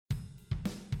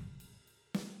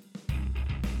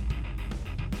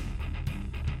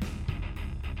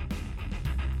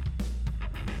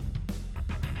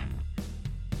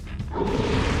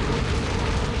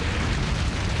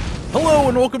Hello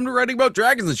and welcome to Writing About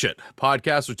Dragons and Shit,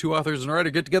 podcast where two authors and a writer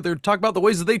get together to talk about the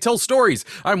ways that they tell stories.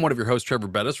 I'm one of your hosts, Trevor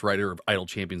Bettis, writer of Idle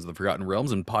Champions of the Forgotten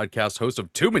Realms and podcast host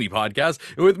of Too Many Podcasts.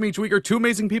 And with me each week are two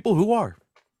amazing people who are...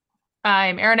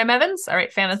 I'm Erin M. Evans. I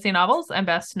write fantasy novels. I'm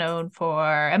best known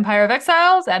for Empire of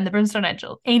Exiles and the Brimstone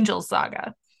Angels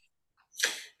saga.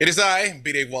 It is I,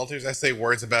 B. Dave Walters. I say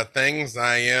words about things.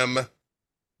 I am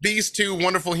these two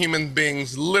wonderful human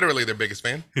beings, literally their biggest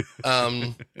fan.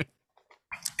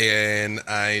 And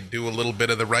I do a little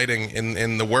bit of the writing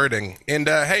in the wording. And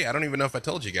hey, I don't even know if I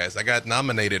told you guys, I got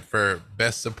nominated for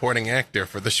Best Supporting Actor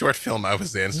for the short film I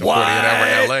was in, 48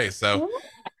 Hour LA. So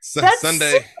That's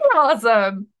Sunday, super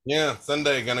awesome. yeah,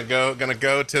 Sunday gonna go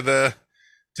to the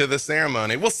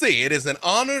ceremony. We'll see. It is an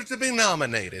honor to be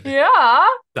nominated. Yeah.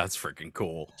 That's freaking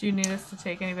cool. Do you need us to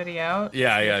take anybody out?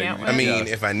 Yeah. I mean,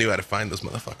 if I knew how to find those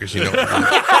motherfuckers, you know.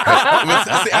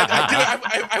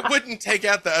 I wouldn't take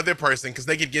out the other person because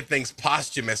they could get things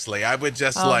posthumously. I would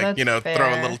just throw a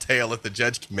little tail at the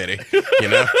judge committee. You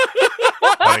know,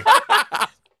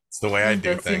 it's the way I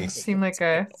do things. Seem like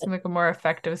a more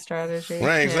effective strategy.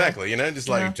 Right, exactly. You know, just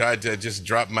try to just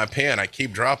drop my pen. I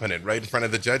keep dropping it right in front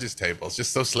of the judge's table. It's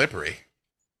just so slippery.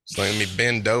 So let me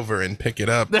bend over and pick it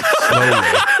up slowly.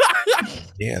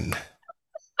 Again.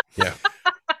 Yeah.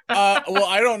 Well,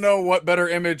 I don't know what better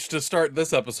image to start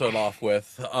this episode off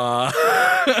with.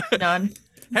 None.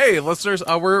 Hey, listeners,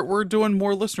 we're doing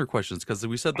more listener questions because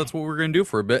we said that's what we're going to do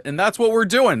for a bit, and that's what we're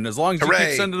doing. As long as you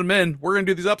keep sending them in, we're going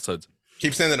to do these episodes.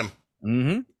 Keep sending them.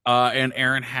 Mm-hmm. And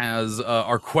Erin has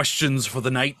our questions for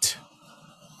the night.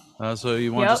 So we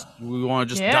want to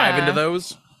just dive into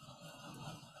those.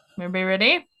 Everybody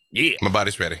ready? Yeah. My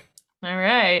body's ready. All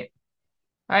right.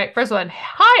 First one.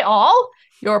 Hi, all.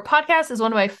 Your podcast is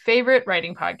one of my favorite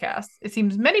writing podcasts. It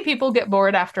seems many people get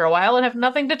bored after a while and have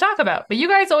nothing to talk about, but you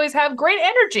guys always have great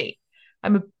energy.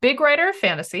 I'm a big writer of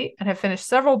fantasy and have finished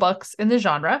several books in the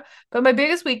genre, but my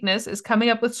biggest weakness is coming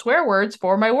up with swear words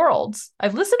for my worlds.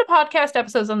 I've listened to podcast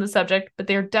episodes on the subject, but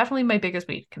they are definitely my biggest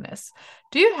weakness.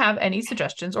 Do you have any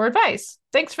suggestions or advice?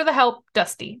 Thanks for the help,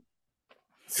 Dusty.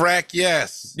 Frack,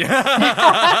 yes.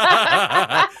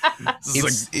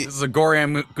 This is a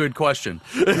Goram good question.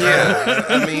 Yeah,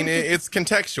 I mean, it's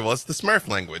contextual. It's the Smurf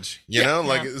language, you know?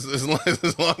 Like, as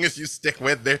long as you stick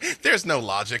with there's no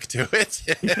logic to it.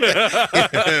 You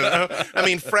know? I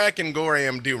mean, frack and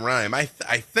Goram do rhyme. I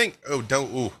think,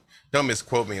 don't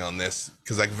misquote me on this,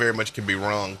 because I very much could be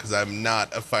wrong, because I'm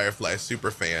not a Firefly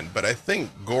super fan, but I think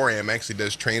Goram actually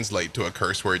does translate to a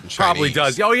curse word in Chinese. Probably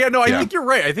does. Oh, yeah, no, I think you're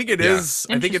right. I think it is.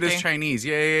 I think it is Chinese.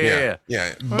 Yeah.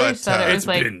 But it's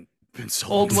like been so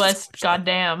Old West,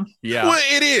 goddamn. Yeah. Well,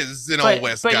 it is an Old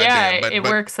West, but goddamn. Yeah, it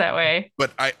works that way.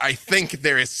 But I think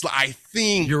there is,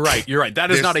 You're right.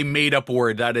 That is not a made-up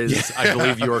word. That is, I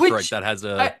believe you are correct. That has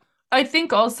a... I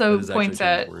think also points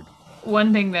at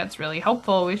one thing that's really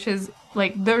helpful, which is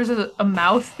like there's a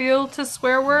mouthfeel to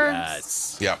swear words.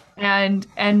 Yes. Yeah. And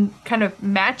kind of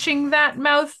matching that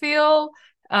mouthfeel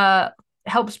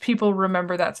helps people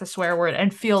remember that's a swear word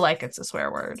and feel like it's a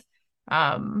swear word.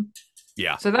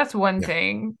 Yeah. So that's one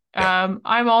thing. Yeah.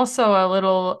 I'm also a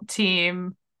little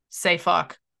team say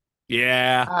fuck.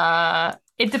 Yeah.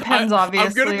 It depends, obviously.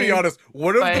 I'm going to be honest.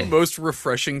 One of the most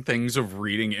refreshing things of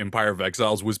reading Empire of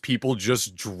Exiles was people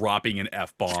just dropping an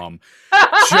F-bomb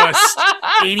just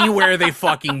anywhere they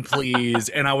fucking please.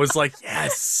 And I was like,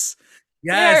 yes,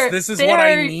 this is what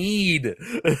I need.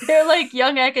 They're like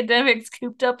young academics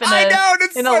cooped up in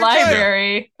a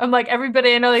library. I'm like,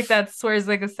 everybody I know like that swears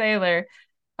like a sailor.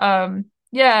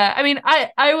 Yeah, I mean,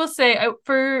 I will say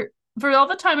for all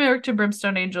the time I worked in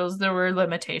Brimstone Angels, there were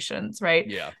limitations, right?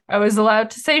 Yeah. I was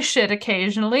allowed to say shit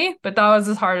occasionally, but that was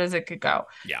as hard as it could go.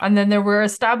 Yeah. And then there were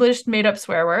established made-up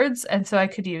swear words, and so I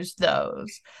could use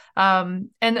those. And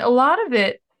a lot of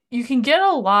it, you can get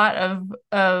a lot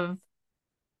of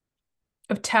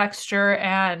texture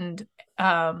and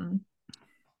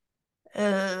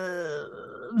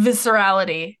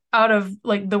viscerality out of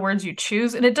like the words you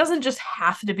choose, and it doesn't just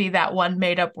have to be that one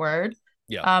made-up word.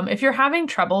 Yeah. If you're having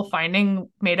trouble finding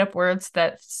made-up words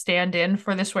that stand in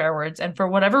for the swear words, and for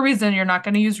whatever reason you're not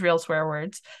going to use real swear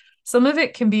words, some of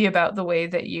it can be about the way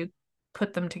that you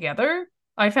put them together.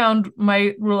 I found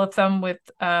my rule of thumb with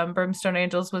Brimstone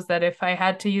Angels was that if I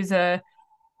had to use a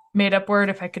made-up word,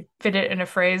 if I could fit it in a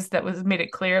phrase that made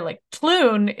it clear, like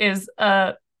Tloon is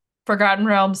a Forgotten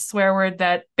Realms swear word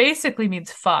that basically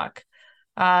means fuck,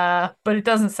 but it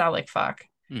doesn't sound like fuck.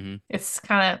 Mm-hmm. It's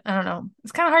kind of, I don't know,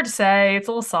 it's kind of hard to say. It's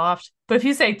a little soft. But if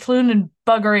you say Tloon and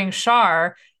buggering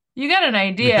Shar, you get an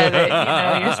idea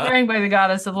that you're swearing by the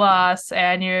goddess of loss,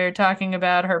 and you're talking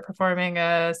about her performing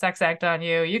a sex act on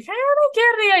you. You kind of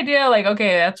get the idea, like,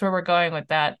 okay, that's where we're going with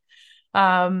that.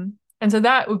 And so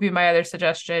that would be my other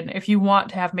suggestion. If you want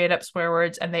to have made up swear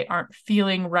words and they aren't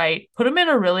feeling right, put them in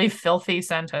a really filthy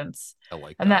sentence. I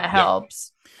like and that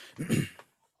helps.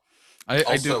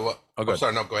 I do.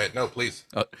 Sorry, no, go ahead. No, please.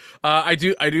 I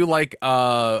do like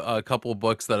a couple of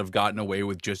books that have gotten away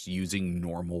with just using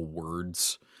normal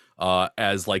words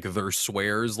as like their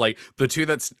swears. Like the two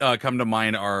that come to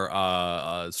mind are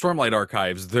Stormlight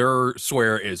Archives. Their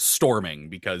swear is storming,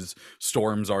 because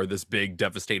storms are this big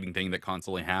devastating thing that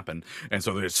constantly happen, and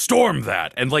so they storm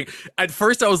that. And like at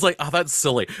first I was like, oh, that's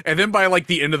silly, and then by like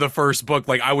the end of the first book,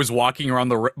 like I was walking around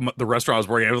the restaurant I was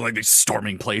working at, I was like, these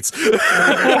storming plates.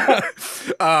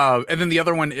 And then the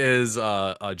other one is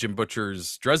Jim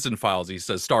Butcher's Dresden Files. He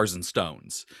says stars and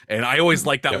stones, and I always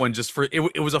like that one just for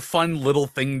it was a fun little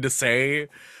thing to say.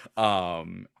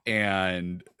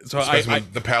 And so especially when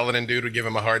the paladin dude would give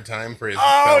him a hard time for his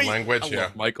spell language. Yeah,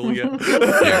 Michael. Yeah.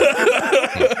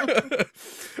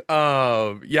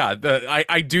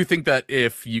 I do think that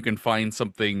if you can find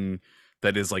something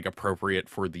that is like appropriate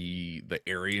for the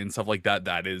area and stuff like that,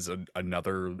 that is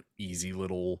another easy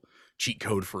little cheat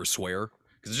code for a swear,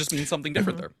 because it just means something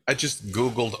different there. I just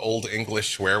Googled Old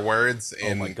English swear words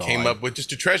and came up with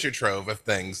just a treasure trove of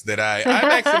things that I'm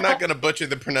actually not going to butcher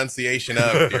the pronunciation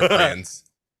of, dear friends.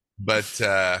 But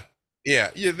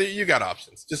you got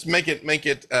options. Just make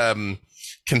it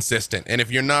consistent. And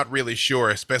if you're not really sure,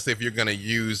 especially if you're going to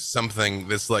use something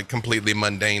that's like completely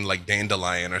mundane, like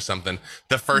dandelion or something,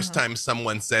 the first time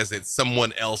someone says it,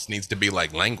 someone else needs to be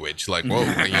like, language, like, whoa,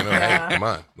 hey, come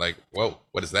on, like, whoa,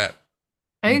 what is that?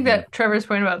 I think that Trevor's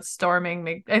point about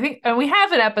storming, and we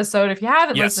have an episode, if you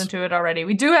haven't listened to it already,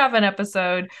 we do have an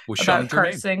episode about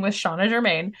cursing with Shauna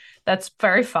Germain. That's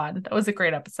very fun. That was a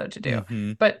great episode to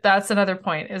do. But that's another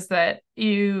point, is that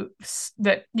you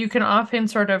can often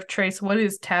sort of trace what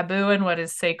is taboo and what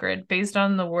is sacred based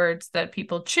on the words that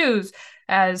people choose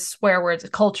as swear words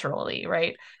culturally,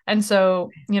 right? And so,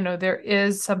 there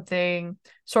is something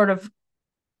sort of,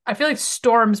 I feel like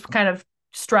storms kind of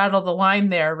straddle the line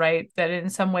there, right? That in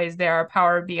some ways they are a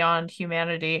power beyond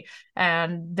humanity,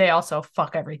 and they also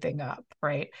fuck everything up,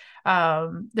 right?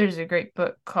 There's a great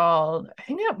book called, I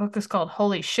think that book is called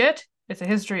Holy Shit. It's a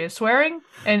history of swearing,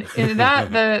 and in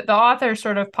that the author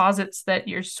sort of posits that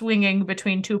you're swinging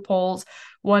between two poles.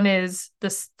 One is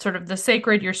this sort of the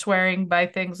sacred, you're swearing by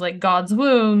things like God's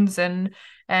wounds, and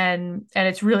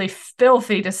it's really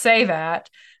filthy to say that.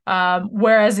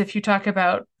 Whereas if you talk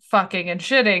about fucking and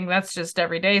shitting, that's just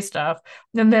everyday stuff.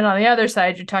 And then on the other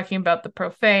side, you're talking about the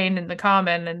profane and the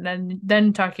common, and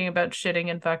then talking about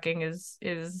shitting and fucking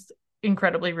is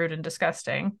incredibly rude and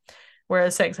disgusting.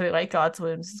 Whereas saying something like God's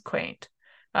wounds is quaint.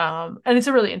 And it's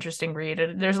a really interesting read.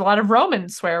 And there's a lot of Roman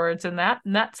swear words in that,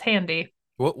 and that's handy.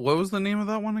 What was the name of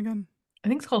that one again? I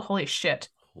think it's called Holy Shit.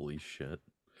 Holy shit.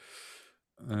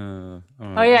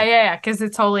 Because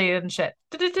it's holy and shit.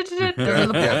 We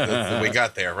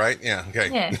got there, right? Yeah.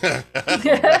 Okay. Yeah.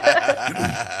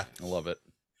 I love it.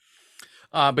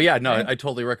 But yeah, no, I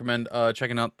totally recommend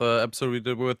checking out the episode we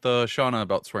did with Shauna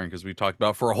about swearing, because we talked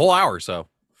about it for a whole hour. So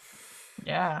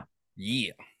yeah.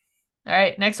 All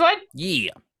right, next one.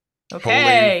 Yeah.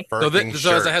 Okay.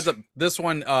 So as a heads up, this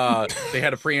one they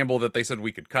had a preamble that they said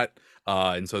we could cut,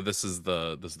 and so this is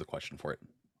the question for it.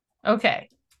 Okay.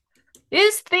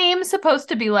 Is Theme supposed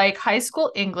to be like high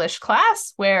school English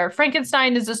class, where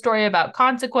Frankenstein is a story about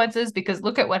consequences because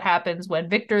look at what happens when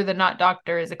Victor the Not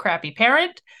Doctor is a crappy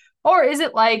parent? Or is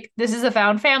it like this is a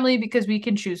found family because we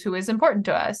can choose who is important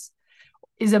to us?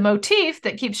 Is it a motif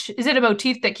that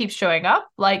keeps showing up?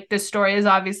 Like this story is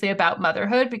obviously about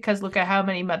motherhood because look at how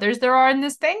many mothers there are in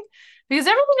this thing. Because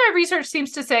everything I've researched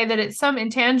seems to say that it's some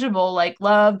intangible like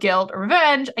love, guilt, or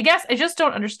revenge. I guess I just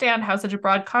don't understand how such a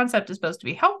broad concept is supposed to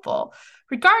be helpful.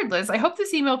 Regardless, I hope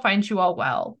this email finds you all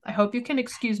well. I hope you can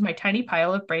excuse my tiny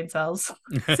pile of brain cells.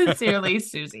 Sincerely,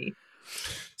 Susie.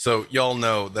 So y'all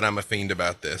know that I'm a fiend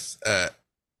about this.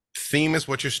 Theme is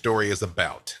what your story is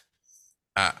about.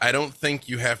 I don't think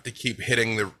you have to keep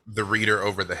hitting the reader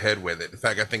over the head with it. In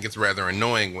fact, I think it's rather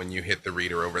annoying when you hit the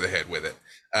reader over the head with it.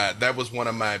 That was one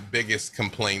of my biggest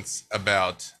complaints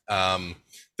about the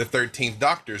 13th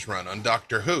Doctor's run on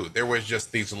Doctor Who. There was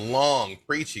just these long,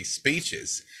 preachy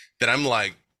speeches that I'm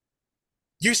like,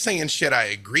 you're saying shit I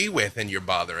agree with and you're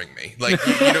bothering me. Like,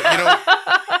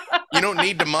 you don't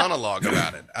need to monologue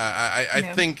about it.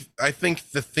 I think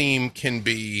the theme can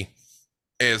be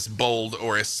as bold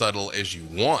or as subtle as you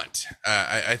want.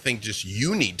 I think just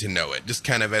you need to know it, just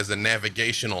kind of as a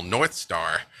navigational North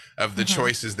Star of the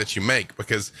choices that you make,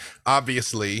 because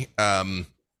obviously, I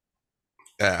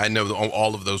know that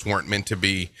all of those weren't meant to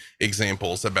be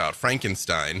examples about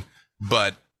Frankenstein,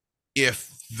 but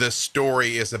if the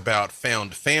story is about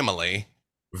found family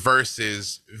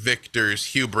versus Victor's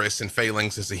hubris and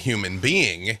failings as a human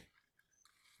being,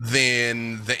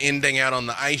 then the ending out on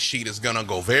the ice sheet is going to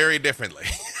go very differently.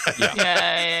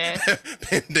 Yeah.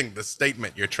 Pending the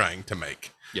statement you're trying to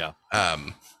make. Yeah.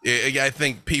 I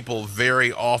think people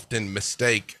very often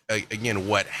mistake, again,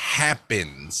 what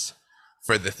happens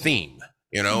for the theme.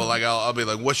 You know, like I'll be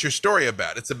like, what's your story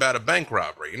about? It's about a bank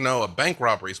robbery. No, a bank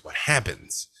robbery is what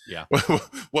happens. Yeah.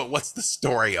 What's the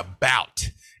story about?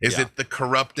 Is it the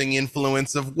corrupting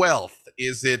influence of wealth?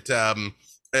 Is it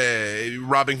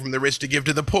robbing from the rich to give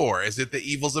to the poor? Is it the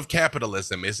evils of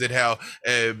capitalism? Is it how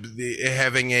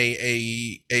having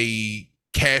a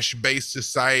cash-based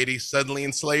society suddenly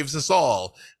enslaves us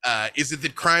all? Is it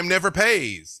that crime never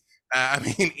pays? I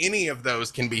mean, any of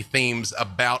those can be themes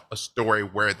about a story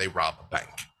where they rob a bank.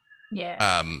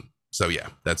 Yeah. So yeah,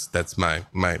 that's my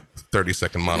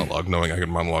 30-second monologue, knowing I could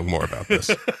monologue more about this.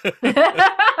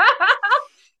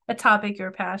 A topic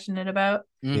you're passionate about.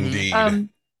 Indeed. I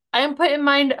am put in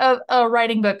mind of a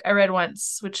writing book I read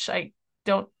once, which I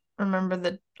don't remember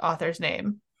the author's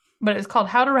name, but it's called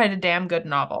How to Write a Damn Good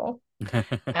Novel.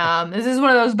 This is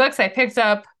one of those books I picked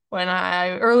up when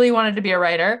I early wanted to be a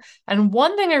writer. And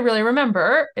one thing I really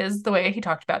remember is the way he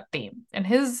talked about theme. And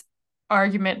his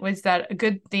argument was that a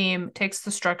good theme takes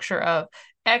the structure of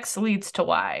X leads to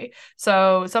Y.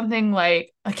 So something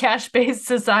like a cash-based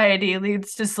society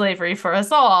leads to slavery for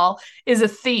us all is a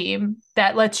theme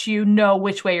that lets you know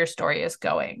which way your story is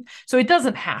going. So it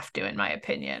doesn't have to, in my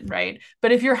opinion, right?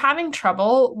 But if you're having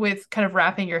trouble with kind of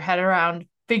wrapping your head around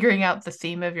figuring out the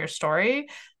theme of your story,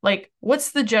 like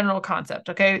what's the general concept?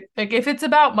 Okay, like if it's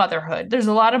about motherhood, there's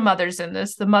a lot of mothers in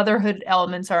this. The motherhood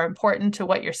elements are important to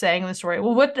what you're saying in the story.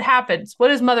 Well, what happens? What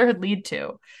does motherhood lead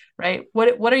to? Right?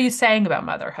 What are you saying about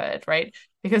motherhood? Right?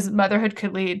 Because motherhood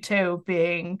could lead to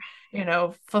being,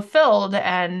 fulfilled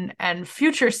and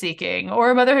future seeking,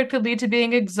 or motherhood could lead to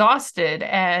being exhausted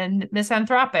and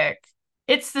misanthropic.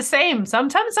 It's the same.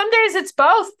 Sometimes, some days it's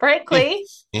both, frankly.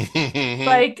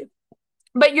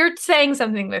 But you're saying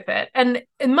something with it. And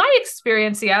in my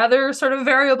experience, the other sort of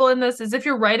variable in this is if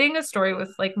you're writing a story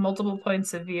with like multiple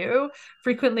points of view,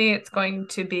 frequently it's going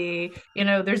to be,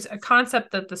 there's a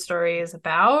concept that the story is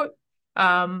about,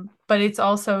 but it's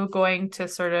also going to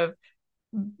sort of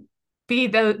be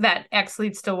that X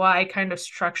leads to Y kind of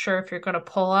structure. If you're going to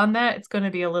pull on that, it's going to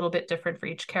be a little bit different for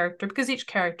each character because each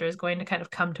character is going to kind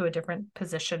of come to a different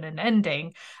position and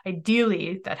ending.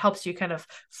 Ideally, that helps you kind of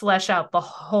flesh out the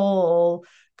whole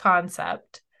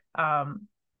concept. Yeah,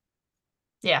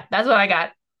 that's what I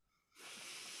got.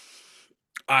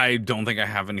 I don't think I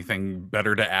have anything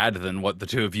better to add than what the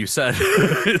two of you said.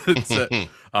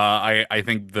 I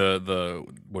think the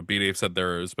what B-Dave said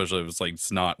there, especially, was like,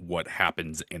 it's not what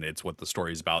happens in it, it's what the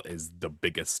story's about is the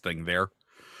biggest thing there.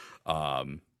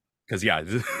 Because yeah.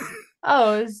 It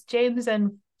was James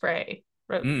and Frey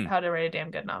wrote How to Write a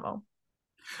Damn Good Novel.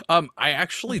 I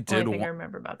actually did. I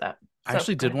remember about that. I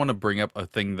actually did want to bring up a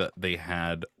thing that they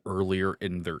had earlier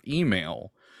in their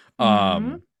email.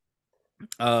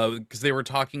 Because they were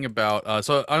talking about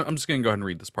so I'm just gonna go ahead and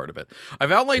read this part of it.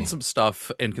 I've outlined some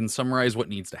stuff and can summarize what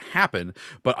needs to happen,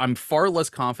 but I'm far less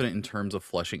confident in terms of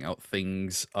fleshing out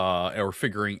things or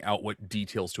figuring out what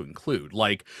details to include.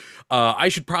 Like I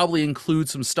should probably include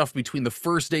some stuff between the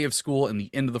first day of school and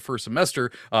the end of the first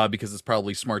semester, because it's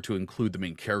probably smart to include the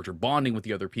main character bonding with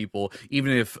the other people,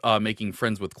 even if making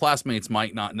friends with classmates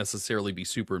might not necessarily be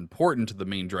super important to the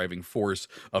main driving force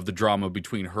of the drama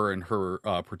between her and her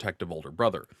protective older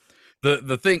brother.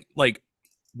 The thing, like,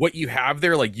 what you have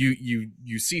there, like,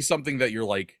 you see something that you're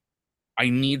like, I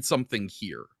need something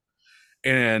here,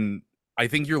 and I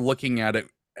think you're looking at it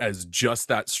as just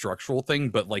that structural thing,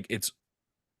 but like it's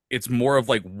more of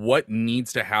like what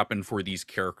needs to happen for these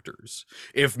characters.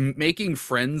 If making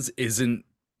friends isn't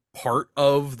part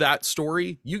of that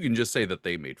story, you can just say that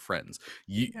they made friends.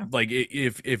 Like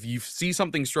if you see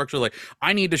something structurally, like,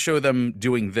 I need to show them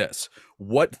doing this,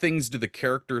 what things do the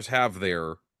characters have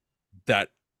there that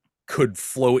could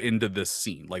flow into this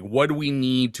scene? Like, what do we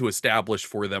need to establish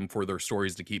for them, for their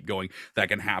stories to keep going, that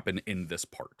can happen in this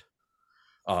part?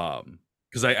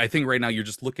 Because I think right now you're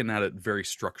just looking at it very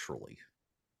structurally,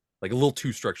 like a little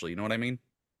too structurally, you know what I mean?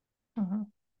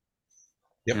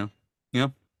 Yep. Yeah.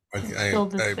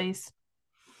 Build the space.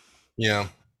 Yeah.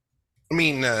 I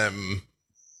mean,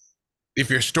 if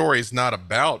your story's not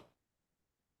about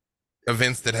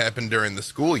events that happened during the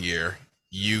school year,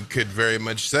 you could very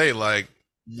much say like,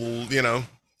 well, you know,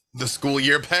 the school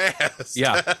year passed.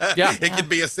 Yeah. Yeah. It could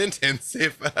be a sentence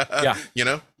if, you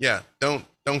know,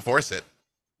 don't force it.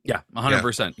 Yeah,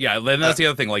 100%. Yeah, and that's the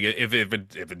other thing. Like, if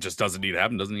it just doesn't need to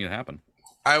happen, doesn't need to happen.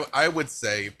 I would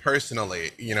say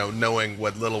personally, you know, knowing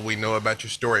what little we know about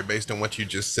your story based on what you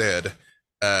just said,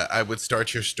 I would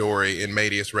start your story in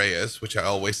Medias Res, which I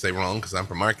always say wrong because I'm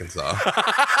from Arkansas,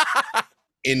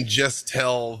 and just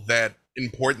tell that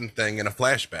important thing in a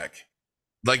flashback.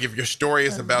 Like if your story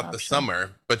is about the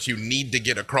summer, but you need to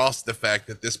get across the fact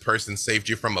that this person saved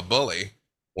you from a bully,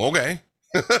 okay.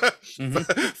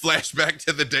 Flashback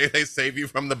to the day they save you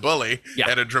from the bully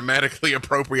at a dramatically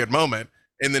appropriate moment,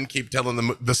 and then keep telling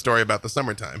them the story about the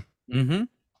summertime.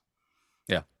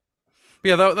 Yeah.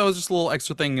 That was just a little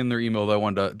extra thing in their email that I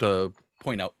wanted to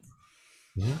point out.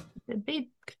 Good bit.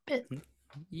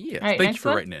 Yeah. Right, thank you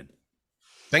for writing in.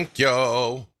 Thank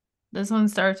you. This one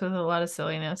starts with a lot of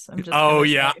silliness. I'm just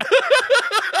I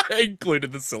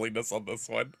included the silliness on this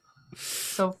one.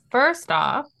 So first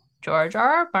off, George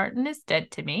R.R. Martin is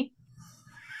dead to me.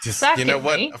 You know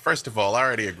what? First of all, I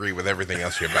already agree with everything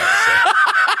else you're about to say.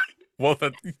 Well,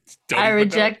 I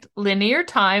reject linear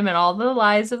time and all the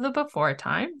lies of the before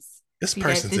times. This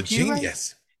person's a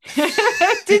genius.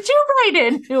 Did you write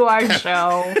into our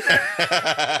show?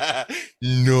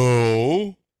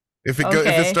 No. If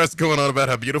it starts going on about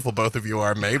how beautiful both of you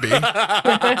are, maybe.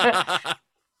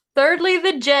 Thirdly,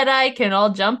 the Jedi can all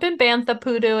jump in Bantha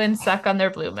Poodoo and suck on their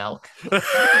blue milk.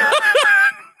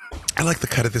 I like the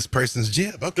cut of this person's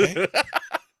jib. Okay.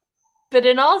 But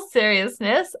in all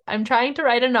seriousness, I'm trying to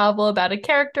write a novel about a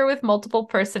character with multiple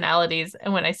personalities.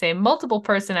 And when I say multiple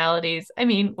personalities, I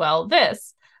mean, well,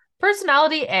 this.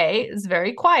 Personality A is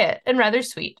very quiet and rather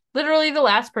sweet. Literally the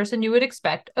last person you would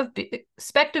expect of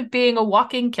being a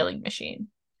walking killing machine.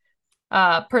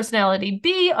 Personality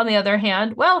B, on the other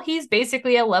hand, well, he's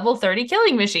basically a level 30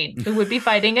 killing machine who would be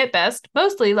fighting at best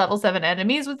mostly level 7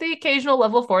 enemies with the occasional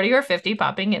level 40 or 50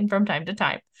 popping in from time to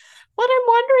time. What I'm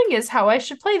wondering is how I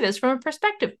should play this from a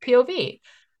perspective POV.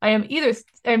 I'm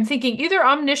thinking either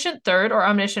omniscient third or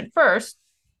omniscient first.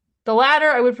 The latter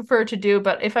I would prefer to do,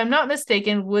 but if I'm not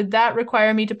mistaken, would that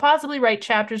require me to possibly write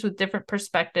chapters with different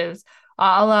perspectives,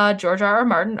 a la George R.R.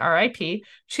 Martin, R.I.P.,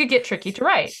 which could get tricky to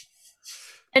write.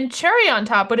 And cherry on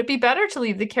top, would it be better to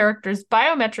leave the characters'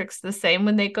 biometrics the same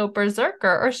when they go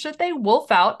berserker, or should they wolf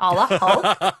out a la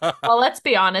Hulk? Well, let's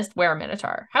be honest, wear a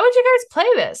Minotaur. How would you guys play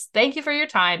this? Thank you for your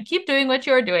time. Keep doing what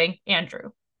you are doing,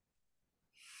 Andrew.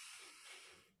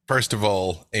 First of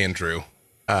all, Andrew,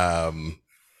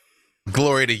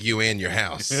 glory to you and your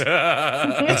house.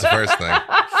 That's the first thing.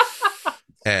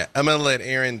 I'm gonna let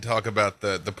Erin talk about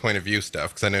the point of view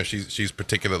stuff because I know she's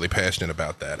particularly passionate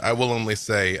about that. I will only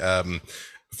say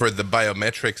for the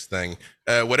biometrics thing,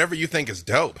 whatever you think is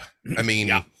dope. I mean,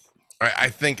 I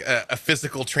think a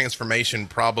physical transformation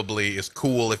probably is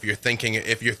cool if you're thinking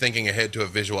ahead to a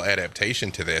visual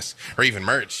adaptation to this or even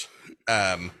merch.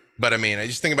 But I mean, I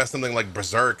just think about something like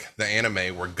Berserk, the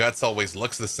anime, where Guts always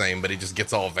looks the same, but he just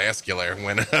gets all vascular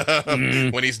when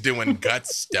he's doing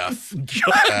Guts stuff.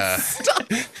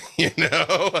 You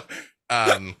know,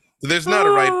 so there's not a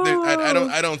right.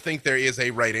 I don't think there is a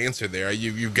right answer there.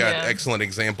 You've got excellent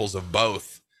examples of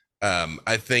both.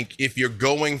 I think if you're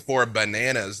going for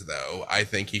bananas, though, I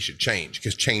think he should change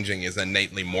because changing is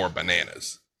innately more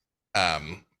bananas.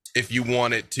 If you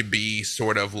want it to be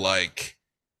sort of like.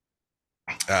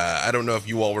 I don't know if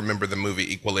you all remember the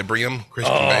movie Equilibrium.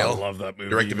 Christian Bale, I love that movie.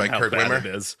 Directed by Kurt Wimmer.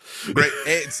 It is great.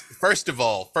 It's first of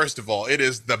all, it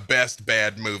is the best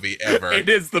bad movie ever. It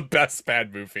is the best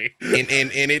bad movie, and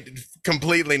it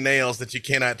completely nails that you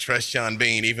cannot trust Sean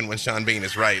Bean even when Sean Bean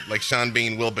is right. Like Sean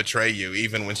Bean will betray you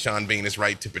even when Sean Bean is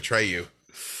right to betray you.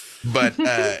 But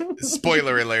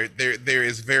spoiler alert, there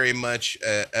is very much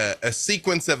a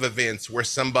sequence of events where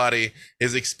somebody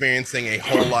is experiencing a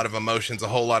whole lot of emotions,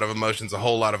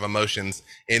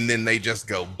 and then they just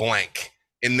go blank.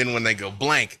 And then when they go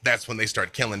blank, that's when they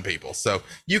start killing people. So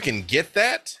you can get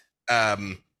that,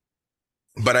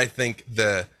 but I think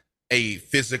a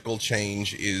physical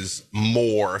change is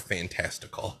more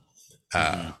fantastical.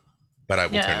 But I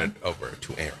will turn it over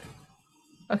to Erin.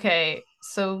 Okay,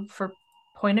 so for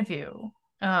point of view,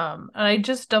 and I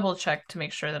just double checked to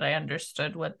make sure that I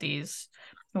understood what these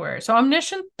were. So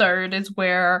omniscient third is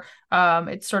where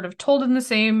it's sort of told in the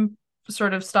same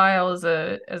sort of style as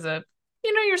a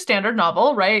your standard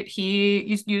novel, right?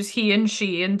 You use he and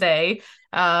she and they.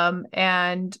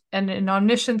 And in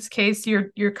Omniscient's case,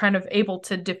 you're kind of able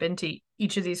to dip into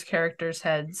each of these characters'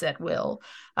 heads at will.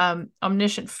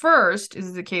 Omniscient First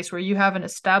is the case where you have an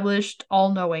established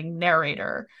all-knowing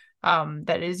narrator,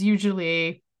 that is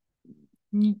usually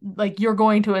like you're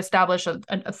going to establish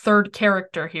a third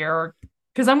character here,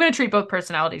 because I'm going to treat both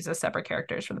personalities as separate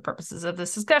characters for the purposes of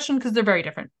this discussion because they're very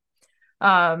different.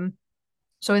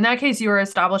 So in that case, you are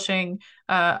establishing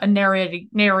a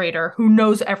narrator who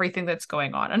knows everything that's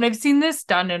going on. And I've seen this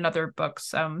done in other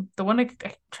books. The one I'm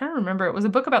trying to remember, it was a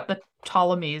book about the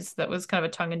Ptolemies that was kind of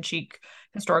a tongue-in-cheek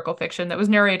historical fiction that was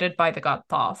narrated by the god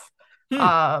Thoth,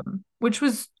 which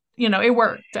was, it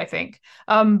worked, I think.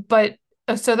 But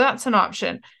so that's an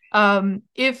option.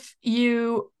 If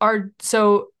you are,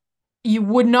 so you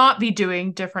would not be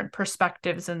doing different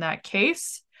perspectives in that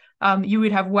case. You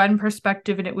would have one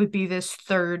perspective and it would be this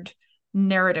third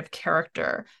narrative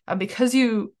character. Because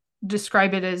you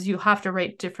describe it as you have to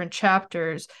write different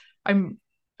chapters,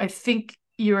 I think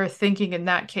you are thinking in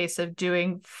that case of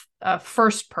doing a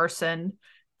first person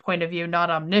point of view, not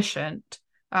omniscient.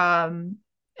 And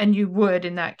you would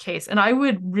in that case. And I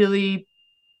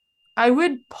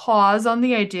would pause on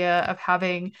the idea of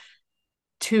having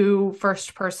two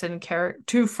first person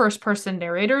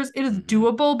narrators. It is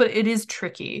doable, but it is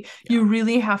tricky. Yeah. You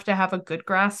really have to have a good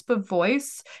grasp of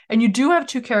voice, and you do have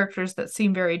two characters that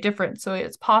seem very different, so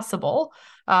it's possible.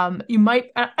 You might,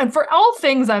 and for all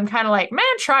things, I'm kind of like, man,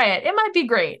 try it. It might be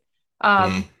great.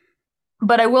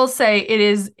 But I will say it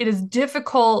is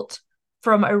difficult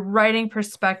from a writing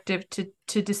perspective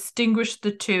to distinguish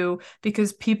the two,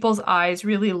 because people's eyes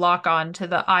really lock on to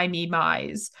the I, me,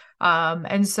 my's.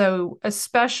 And so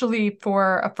especially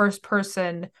for a first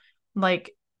person, like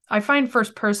I find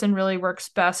first person really works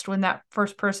best when that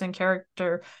first person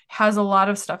character has a lot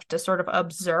of stuff to sort of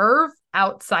observe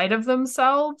outside of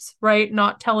themselves, right?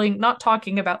 Not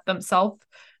talking about themselves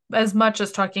as much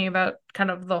as talking about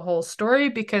kind of the whole story,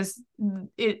 because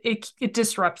it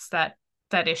disrupts that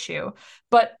issue.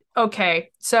 But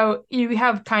okay, so you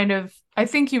have kind of, I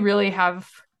think you really have,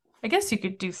 I guess you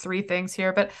could do three things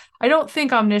here, but I don't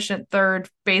think Omniscient Third,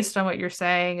 based on what you're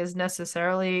saying, is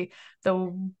necessarily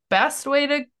the best way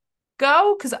to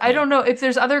go, because I don't know if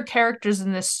there's other characters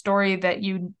in this story that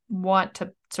you want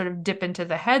to sort of dip into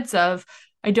the heads of.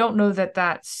 I don't know that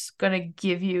that's going to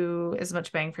give you as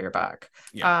much bang for your buck.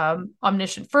 Yeah.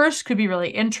 Omniscient First could be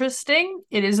really interesting.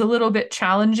 It is a little bit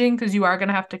challenging because you are going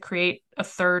to have to create a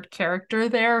third character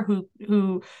there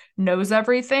who knows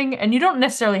everything. And you don't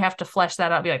necessarily have to flesh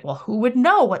that out, be like, well, who would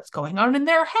know what's going on in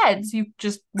their heads? You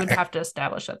just would have to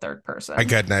establish a third person. I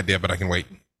got an idea, but I can wait.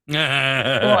 Oh,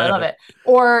 I love it.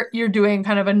 Or you're doing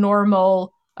kind of a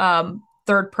normal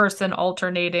third person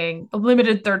alternating, a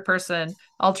limited third person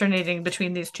alternating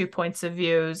between these two points of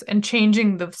views and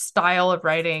changing the style of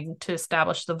writing to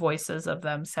establish the voices of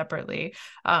them separately,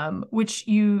 which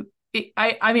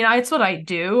I mean, that's what I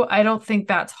do. I don't think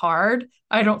that's hard.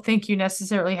 I don't think you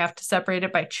necessarily have to separate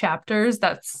it by chapters.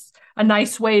 That's a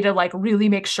nice way to like really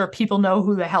make sure people know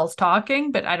who the hell's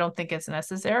talking, but I don't think it's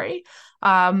necessary.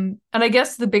 And I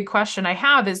guess the big question I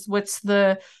have is what is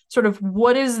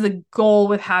the goal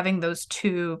with having those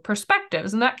two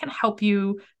perspectives? And that can help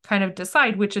you kind of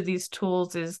decide which of these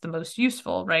tools is the most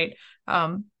useful, right?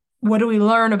 What do we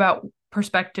learn about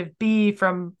perspective B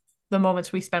from the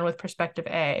moments we spend with perspective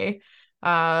A?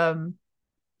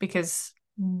 Because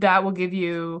that will give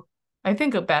you, I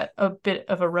think, a bit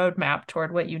of a roadmap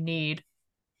toward what you need.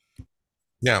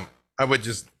 Yeah, I would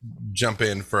just jump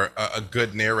in for a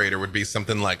good narrator would be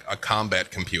something like a combat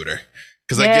computer,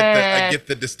 because I get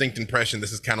the distinct impression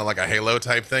this is kind of like a Halo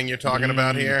type thing you're talking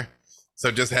about here. So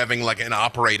just having like an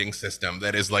operating system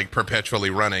that is like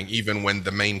perpetually running, even when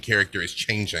the main character is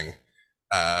changing,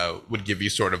 would give you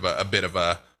sort of a bit of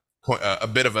a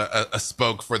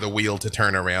spoke for the wheel to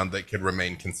turn around that could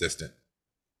remain consistent.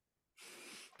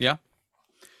 Yeah.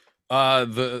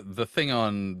 The thing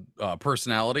on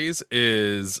personalities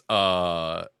is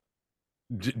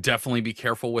definitely be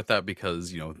careful with that,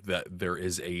 because that there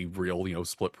is a real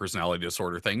split personality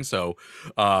disorder thing. So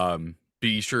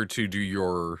be sure to do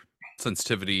your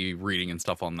sensitivity reading and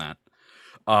stuff on that.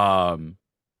 I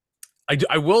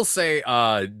will say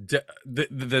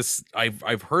this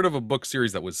I've heard of a book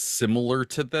series that was similar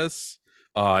to this.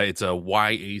 It's a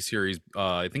YA series.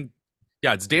 I think.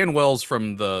 Yeah, it's Dan Wells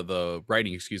from the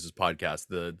Writing Excuses podcast,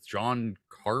 the John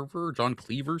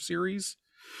Cleaver series.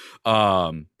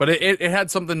 But it had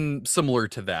something similar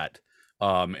to that.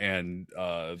 And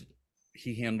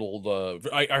he handled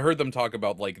I heard them talk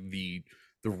about like the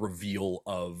reveal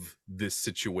of this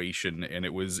situation, and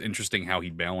it was interesting how he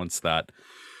balanced that.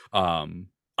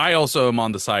 I also am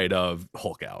on the side of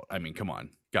Hulk out. I mean, come on,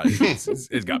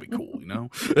 it's got to be cool, you know.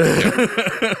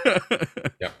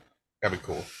 Yeah, that'd be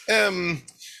cool.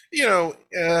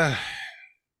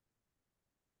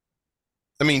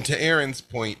 I mean, to Aaron's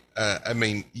point, I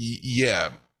mean, yeah,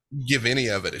 give any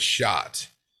of it a shot,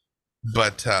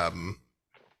 but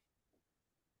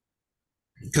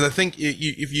because I think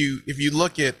if you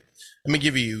look at, let me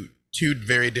give you two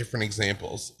very different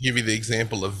examples. Give you the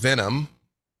example of Venom,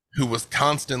 who was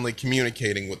constantly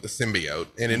communicating with the symbiote,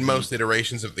 and in most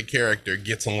iterations of the character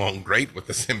gets along great with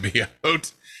the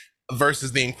symbiote,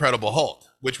 versus the Incredible Hulk,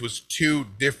 which was two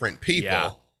different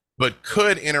people, but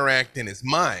could interact in his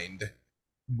mind.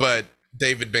 But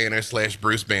David Banner /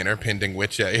 Bruce Banner, pending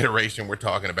which iteration we're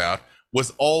talking about,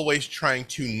 was always trying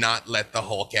to not let the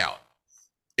Hulk out.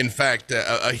 In fact,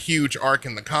 a huge arc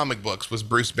in the comic books was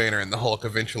Bruce Banner and the Hulk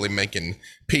eventually making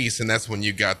peace, and that's when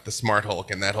you got the Smart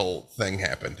Hulk and that whole thing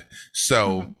happened.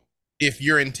 So if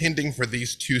you're intending for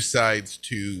these two sides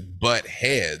to butt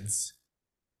heads,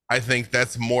 I think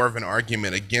that's more of an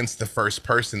argument against the first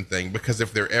person thing, because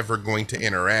if they're ever going to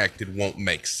interact, it won't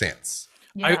make sense.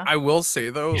 Yeah. I will say,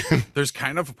 though, there's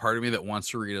kind of a part of me that wants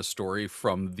to read a story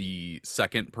from the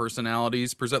second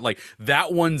personalities present. Like,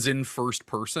 that one's in first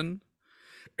person.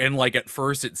 And like at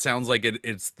first it sounds like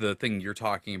it's the thing you're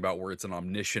talking about, where it's an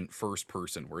omniscient first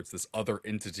person, where it's this other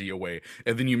entity away.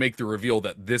 And then you make the reveal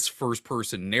that this first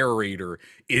person narrator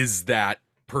is that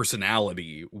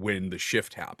personality when the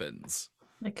shift happens.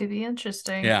 It could be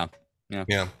interesting. Yeah.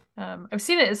 I've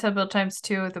seen it several times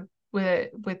too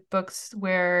with books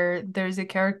where there's a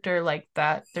character like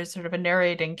that. There's sort of a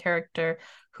narrating character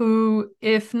who,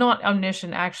 if not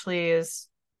omniscient, actually is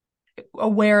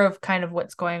aware of kind of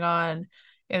what's going on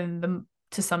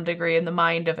to some degree in the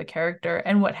mind of a character.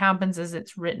 And what happens is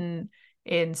it's written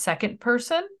in second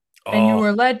person. And you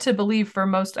were led to believe for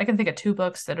most, I can think of 2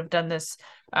 books that have done this,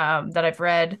 that I've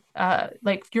read.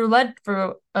 Like, you're led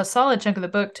for a solid chunk of the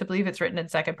book to believe it's written in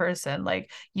second person. Like,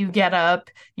 you get up,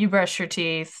 you brush your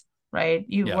teeth, right?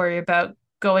 You worry about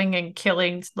going and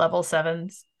killing level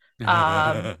 7s.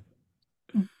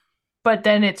 But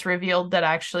then it's revealed that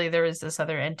actually there is this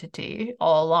other entity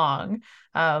all along,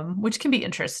 which can be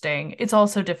interesting. It's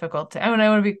also difficult to, I want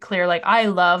to be clear, like, I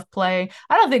love playing.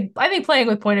 I think playing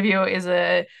with point of view is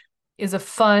a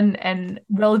fun and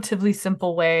relatively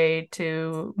simple way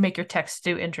to make your text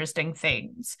do interesting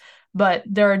things. But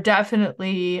there are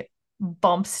definitely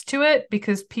bumps to it,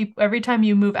 because every time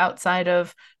you move outside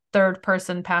of third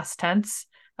person past tense,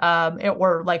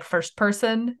 or like first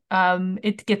person,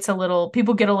 it gets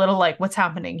people get a little like, what's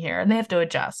happening here? And they have to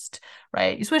adjust,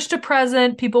 right? You switch to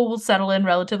present, people will settle in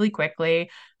relatively quickly.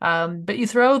 But you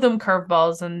throw them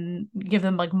curveballs and give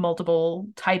them like multiple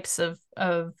types of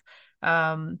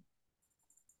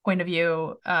point of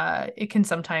view. It can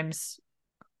sometimes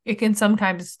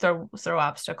throw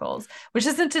obstacles, which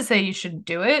isn't to say you shouldn't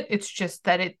do it. It's just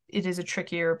that it is a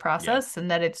trickier process,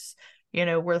 and that it's,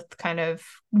 worth kind of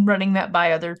running that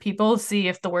by other people, see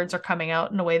if the words are coming out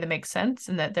in a way that makes sense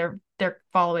and that they're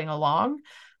following along.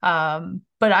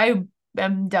 But I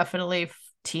am definitely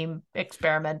team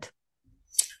experiment.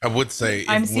 I would say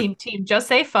I'm team just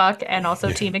say fuck, and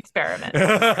also team experiment.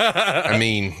 I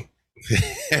mean,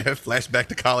 flashback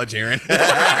to college, Aaron.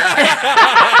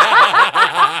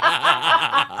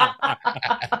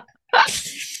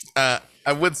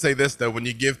 I would say this, though: when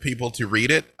you give people to read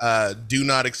it, do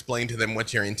not explain to them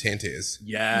what your intent is.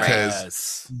 Yes.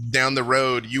 Because down the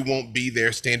road, you won't be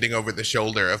there standing over the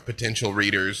shoulder of potential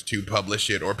readers to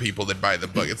publish it or people that buy the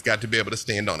book. It's got to be able to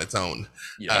stand on its own.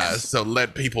 Yes. So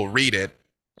let people read it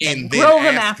and then grow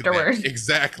them afterwards.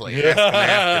 Exactly. Ask them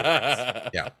afterwards.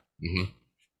 Yeah. Mm-hmm.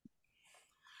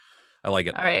 I like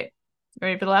it. All right.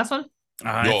 Ready for the last one?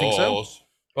 I think so.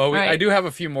 Well, I do have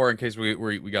a few more in case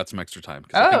we got some extra time.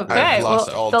 Okay. I've lost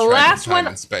all the last one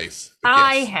in space.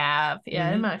 I have. Yeah,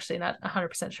 I'm actually not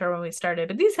 100% sure when we started,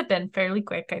 but these have been fairly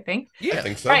quick, I think. Yeah, I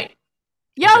think so. Right.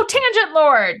 Yo, Tangent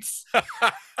Lords!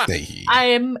 I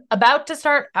am about to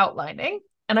start outlining,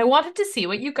 and I wanted to see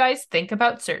what you guys think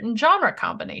about certain genre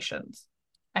combinations.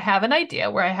 I have an idea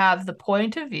where I have the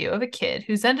point of view of a kid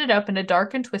who's ended up in a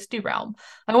dark and twisty realm.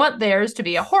 I want theirs to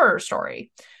be a horror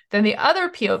story. Then the other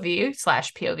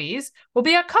POV/POVs will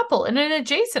be a couple in an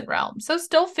adjacent realm, so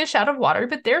still fish out of water,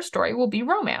 but their story will be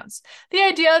romance. The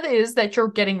idea is that you're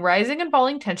getting rising and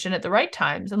falling tension at the right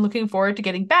times and looking forward to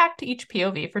getting back to each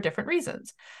POV for different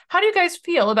reasons. How do you guys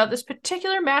feel about this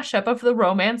particular mashup of the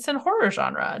romance and horror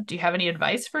genre? Do you have any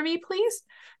advice for me, please?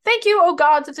 Thank you, oh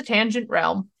gods of the tangent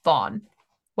realm. Vaughn.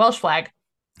 Welsh flag.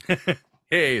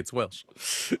 Hey, it's Welsh.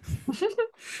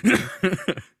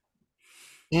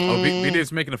 Oh,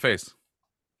 B-Dave's making a face.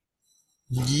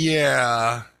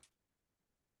 Yeah.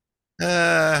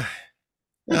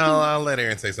 I'll let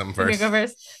Aaron say something first. You go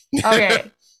first.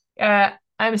 Okay.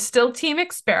 I'm still team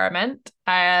experiment.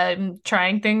 I'm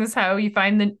trying things how you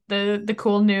find the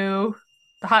cool new,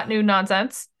 the hot new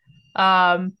nonsense.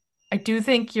 I do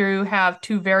think you have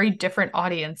two very different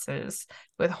audiences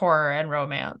with horror and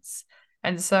romance.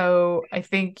 And so I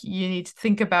think you need to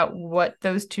think about what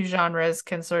those two genres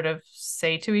can sort of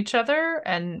say to each other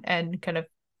and kind of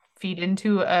feed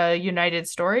into a united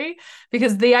story.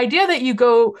 Because the idea that you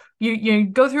go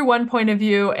through one point of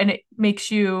view and it makes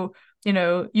you,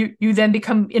 you then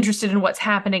become interested in what's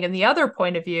happening in the other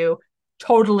point of view,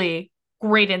 totally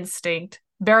great instinct.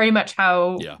 Very much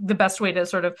how the best way to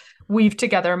sort of weave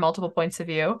together multiple points of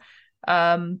view.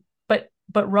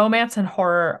 But romance and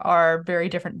horror are very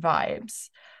different vibes.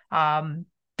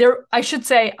 I should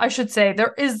say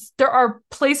there are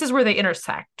places where they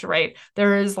intersect, right?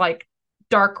 There is like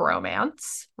dark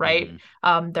romance, right?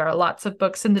 There are lots of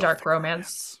books in the dark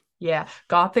romance. Yeah,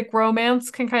 gothic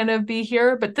romance can kind of be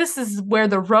here, but this is where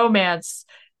the romance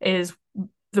is.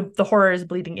 The horror is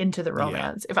bleeding into the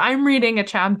romance. If I'm reading a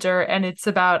chapter and it's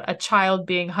about a child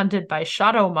being hunted by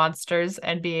shadow monsters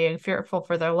and being fearful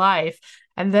for their life,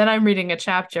 and then I'm reading a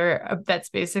chapter that's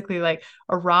basically like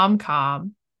a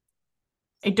rom-com,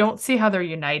 I don't see how they're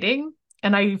uniting.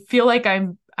 And I feel like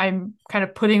I'm kind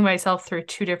of putting myself through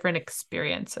two different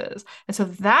experiences. And so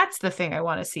that's the thing I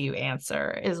want to see you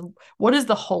answer is what is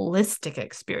the holistic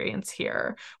experience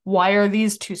here? Why are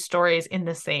these two stories in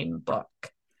the same book?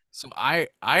 So I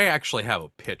actually have a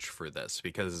pitch for this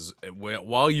because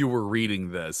while you were reading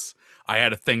this, I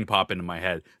had a thing pop into my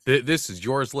head. This is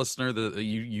yours, listener.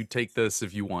 You take this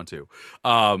if you want to.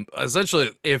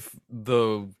 Essentially, if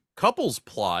the couple's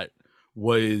plot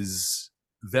was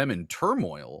them in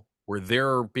turmoil, where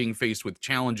they're being faced with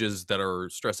challenges that are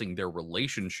stressing their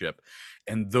relationship,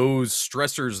 and those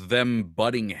stressors, them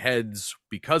butting heads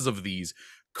because of these,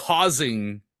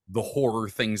 causing the horror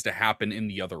things to happen in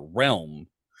the other realm.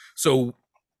 So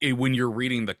when you're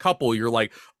reading the couple, you're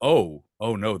like, oh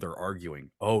no, they're arguing.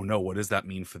 Oh no, what does that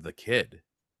mean for the kid?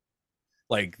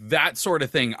 Like that sort of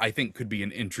thing, I think could be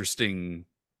an interesting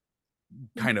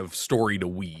kind of story to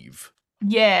weave.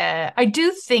 Yeah, I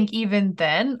do think even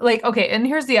then, like, okay, and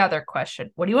here's the other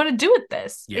question. What do you want to do with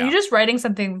this? Are you just writing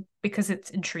something because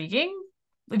it's intriguing?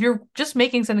 If you're just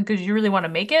making something because you really want to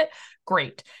make it,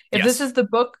 great. If this is the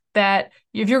book that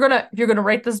if you're gonna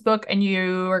write this book and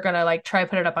you are gonna like try to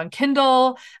put it up on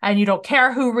Kindle and you don't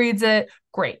care who reads it,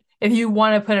 great. If you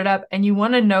want to put it up and you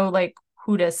want to know like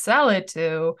who to sell it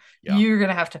to, you're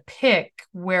gonna have to pick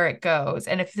where it goes.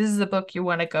 And if this is a book you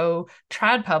want to go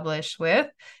trad publish with,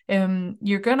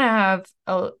 you're gonna have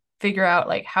a figure out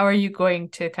like how are you going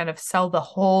to kind of sell the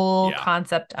whole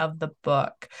concept of the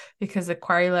book, because the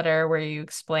query letter where you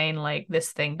explain like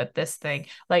this thing but this thing,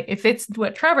 like if it's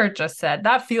what Trevor just said,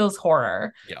 that feels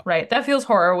horror, right? That feels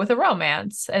horror with a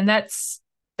romance, and that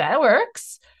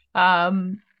works.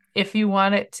 If you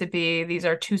want it to be these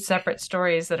are two separate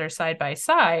stories that are side by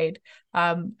side,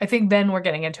 I think then we're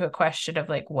getting into a question of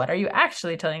like, what are you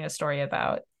actually telling a story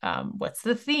about? What's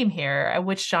the theme here?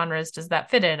 Which genres does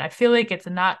that fit in? I feel like it's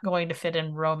not going to fit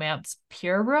in romance,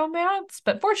 pure romance,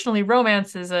 but fortunately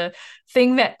romance is a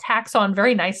thing that tacks on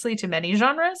very nicely to many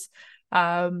genres.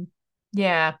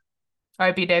 Yeah. All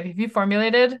right, B-Dave, have you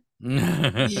formulated?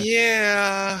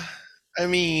 Yeah. I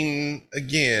mean,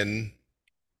 again,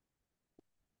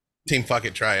 team fuck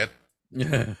it, try it.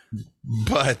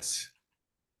 But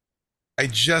I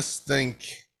just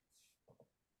think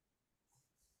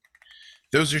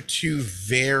those are two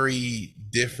very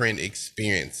different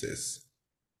experiences.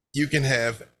 You can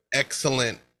have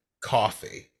excellent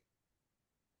coffee.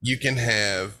 You can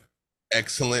have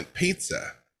excellent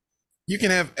pizza. You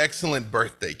can have excellent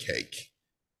birthday cake.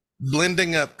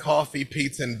 Blending up coffee,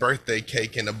 pizza, and birthday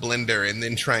cake in a blender and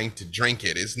then trying to drink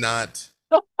it is not,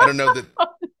 I don't know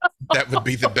that would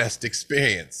be the best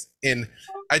experience. And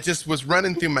I just was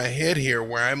running through my head here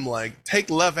where I'm like, take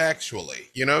Love Actually.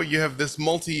 You know, you have this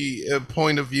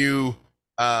point of view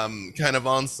kind of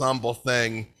ensemble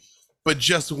thing, but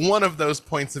just one of those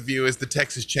points of view is the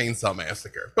Texas Chainsaw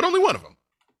Massacre, but only one of them.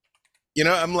 You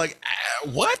know, I'm like,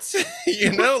 what?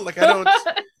 You know, like I don't.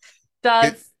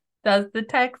 Does the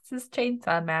Texas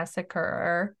Chainsaw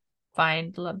Massacre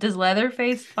find love? Does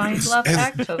Leatherface find love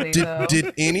actually?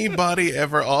 Did anybody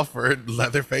ever offer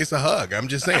Leatherface a hug? I'm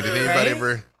just saying, did anybody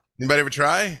ever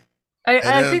try?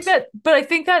 I think that, but I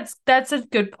think that's a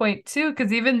good point too,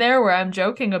 because even there where I'm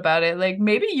joking about it, like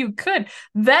maybe you could,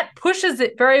 that pushes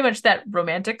it very much, that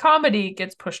romantic comedy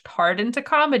gets pushed hard into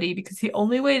comedy because the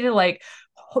only way to like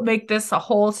make this a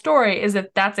whole story is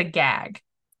if that's a gag,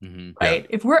 right?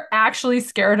 If we're actually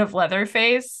scared of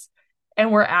Leatherface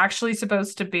and we're actually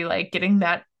supposed to be like getting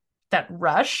that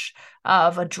rush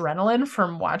of adrenaline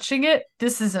from watching it,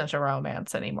 this isn't a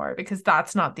romance anymore because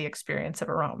that's not the experience of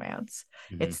a romance.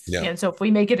 And so if we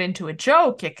make it into a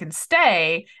joke, it can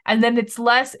stay, and then it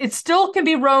still can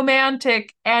be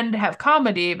romantic and have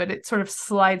comedy, but it sort of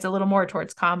slides a little more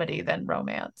towards comedy than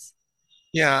romance.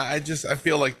 Yeah, I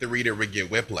feel like the reader would get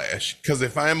whiplash because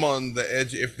if I'm on the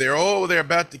edge, if they're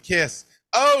about to kiss,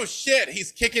 oh shit,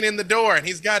 he's kicking in the door and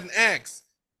he's got an axe.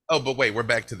 Oh, but wait, we're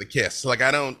back to the kiss. Like,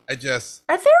 are there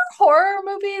horror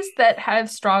movies that have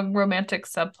strong romantic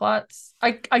subplots?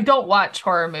 I don't watch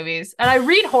horror movies and I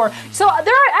read horror. So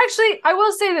there are actually, I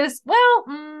will say this, well,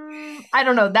 I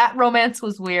don't know, that romance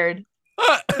was weird.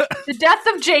 The Death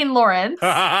of Jane Lawrence is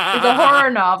a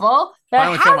horror novel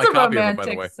that has a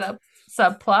romantic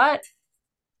subplot,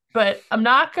 but I'm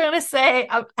not going to say,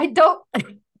 I don't,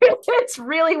 it's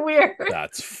really weird.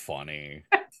 That's funny.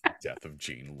 Death of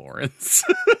Jane Lawrence.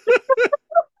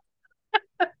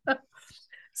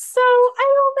 So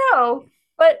I don't know,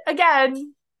 but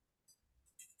again,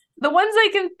 the ones I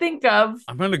can think of.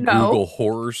 I'm gonna Google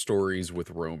horror stories with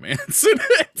romance in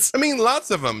it. I mean, lots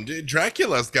of them.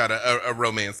 Dracula's got a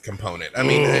romance component. I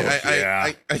mean,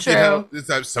 so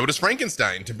does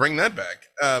Frankenstein. To bring that back,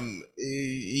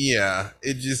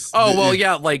 it just. Oh well,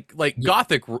 yeah, like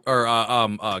gothic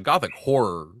or gothic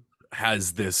horror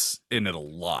has this in it a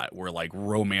lot, where like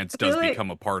romance does become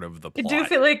a part of the plot. I do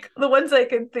feel like the ones I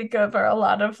can think of are a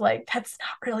lot of like, that's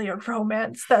not really a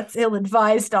romance. That's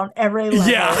ill-advised on every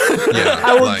level. Yeah.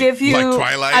 I will give you. Like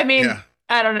Twilight. I mean,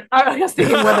 I don't know. I was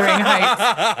thinking Wuthering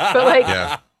Heights, but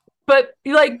like, but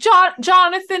like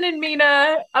Jonathan and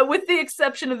Mina, with the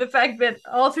exception of the fact that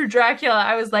all through Dracula,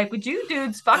 I was like, would you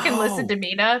dudes fucking listen to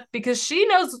Mina, because she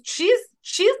knows she's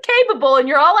capable, and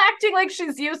you're all acting like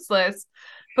she's useless.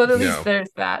 But at least there's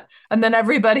that. And then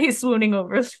everybody's swooning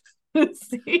over the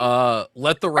sea.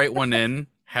 Let the Right One In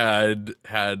had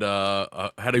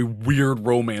a weird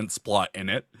romance plot in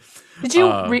it. Did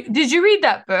you read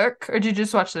that book, or did you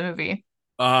just watch the movie?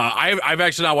 I've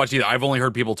actually not watched either. I've only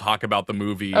heard people talk about the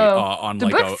movie on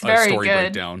like a story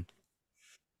breakdown.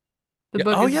 The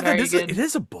book is very good. It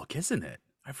is a book, isn't it?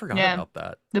 I forgot about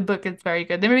that. The book is very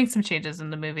good. They're making some changes in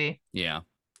the movie. Yeah.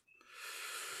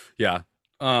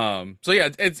 So yeah,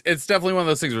 it's definitely one of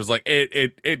those things where it's like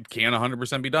it can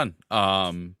 100% be done.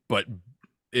 But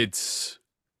it's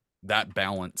that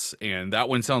balance, and that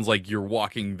one sounds like you're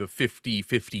walking the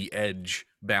 50-50 edge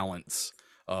balance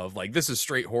of like, this is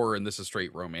straight horror and this is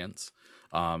straight romance.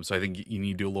 So I think you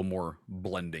need to do a little more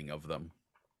blending of them.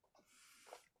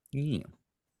 Yeah.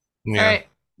 All right.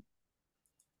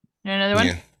 Another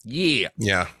one?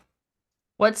 Yeah.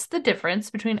 What's the difference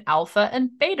between alpha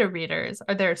and beta readers?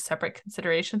 Are there separate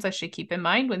considerations I should keep in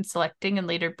mind when selecting and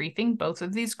later briefing both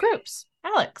of these groups?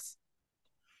 Alex.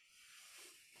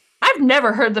 I've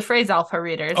never heard the phrase alpha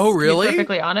readers. Oh, really? To be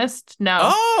perfectly honest, no.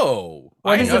 Oh,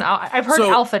 I've heard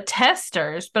alpha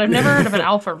testers, but I've never heard of an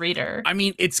alpha reader. I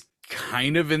mean, it's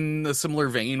kind of in the similar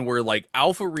vein where like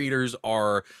alpha readers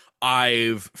are,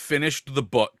 I've finished the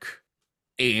book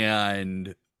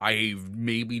and I've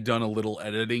maybe done a little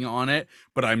editing on it,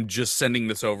 but I'm just sending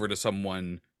this over to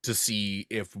someone to see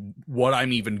if what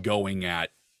I'm even going at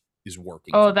is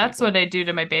working. Oh, that's what I do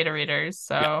to my beta readers.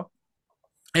 So. Yeah.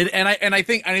 I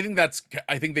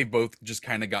think they've both just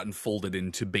kind of gotten folded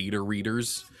into beta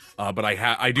readers. But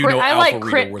I do know I alpha like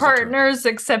crit partners,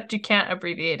 except you can't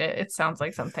abbreviate it. It sounds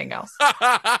like something else.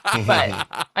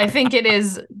 But I think it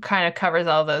is kind of covers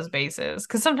all those bases,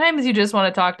 because sometimes you just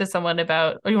want to talk to someone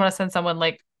about, or you want to send someone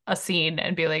like a scene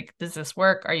and be like, does this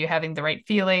work? Are you having the right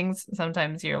feelings?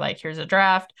 Sometimes you're like, here's a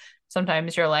draft.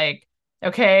 Sometimes you're like,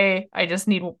 okay, I just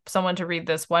need someone to read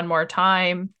this one more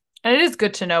time. And it is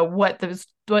good to know what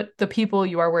the people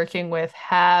you are working with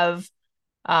have,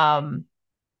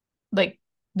 like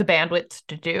the bandwidth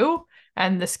to do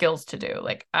and the skills to do.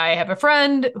 Like, I have a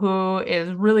friend who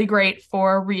is really great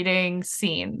for reading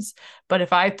scenes, but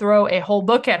if I throw a whole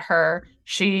book at her,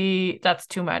 that's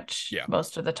too much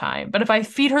most of the time. But if I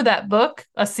feed her that book,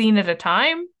 a scene at a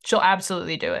time, she'll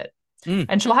absolutely do it.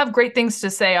 And she'll have great things to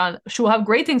say on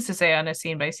a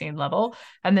scene by scene level,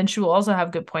 and then she will also have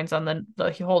good points on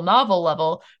the whole novel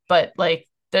level. But like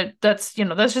that's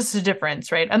just a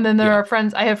difference, right? And then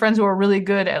I have friends who are really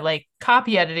good at like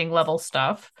copy editing level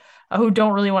stuff, who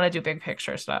don't really want to do big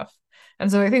picture stuff.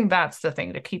 And so I think that's the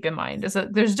thing to keep in mind, is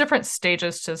that there's different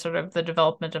stages to sort of the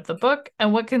development of the book,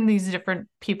 and what can these different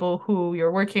people who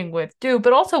you're working with do,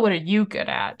 but also what are you good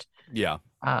at? Yeah.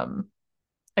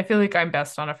 I feel like I'm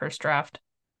best on a first draft.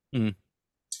 Mm.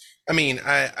 I mean,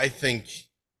 I think,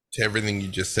 to everything you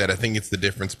just said, I think it's the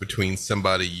difference between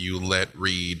somebody you let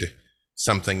read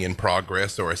something in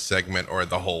progress or a segment or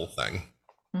the whole thing.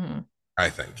 Mm-hmm. I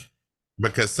think,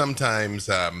 because sometimes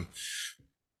some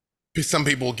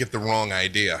people get the wrong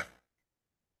idea.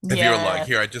 If you're like,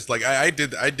 here, I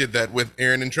did that with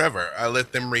Aaron and Trevor. I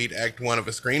let them read Act 1 of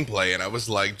a screenplay, and I was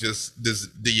like, do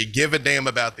you give a damn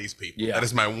about these people? Yeah. That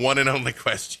is my one and only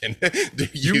question. Do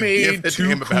You made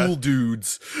two cool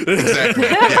dudes. Exactly.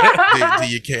 Yeah.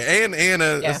 Do you care? And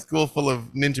a school full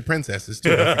of ninja princesses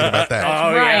too. Don't forget about that.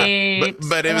 Oh, right.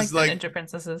 But it was like ninja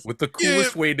princesses with the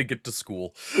coolest way to get to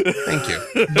school. Thank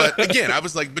you. But again, I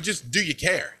was like, but just do you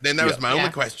care? Then that was my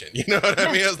only question. You know what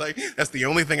I mean? I was like, that's the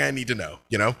only thing I need to know.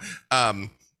 You know.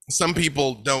 Some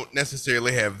people don't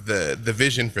necessarily have the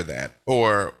vision for that,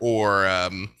 or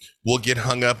will get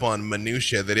hung up on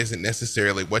minutia that isn't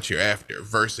necessarily what you're after,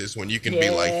 versus when you can be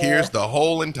like, here's the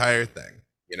whole entire thing,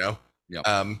 you know. Yep.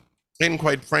 And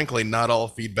quite frankly, not all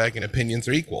feedback and opinions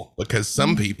are equal, because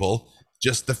some people,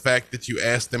 just the fact that you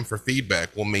ask them for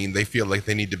feedback will mean they feel like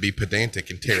they need to be pedantic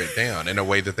and tear it down in a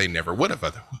way that they never would have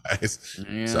otherwise.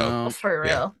 Yeah. So for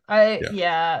real.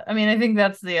 Yeah. I mean, I think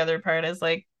that's the other part, is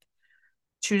like,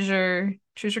 choose your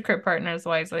crit partners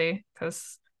wisely,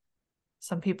 because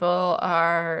some people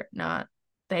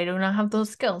they do not have those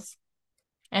skills,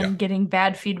 and getting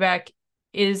bad feedback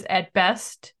is at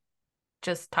best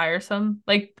just tiresome.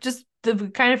 Like, just the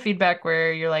kind of feedback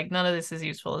where you're like, none of this is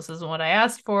useful, this isn't what I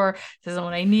asked for, this isn't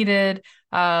what I needed,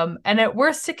 and at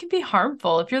worst it can be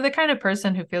harmful. If you're the kind of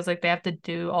person who feels like they have to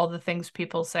do all the things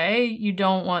people say, you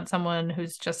don't want someone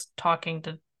who's just talking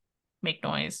to make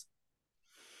noise.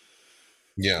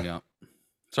 Yeah.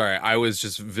 Sorry, I was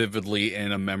just vividly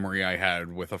in a memory I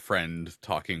had with a friend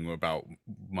talking about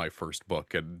my first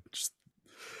book, and just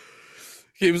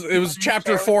it was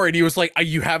chapter 4, and he was like,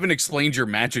 "You haven't explained your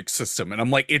magic system," and I'm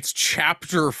like, "It's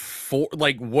chapter 4.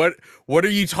 Like, what are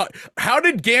you talking? How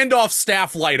did Gandalf's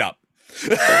staff light up?"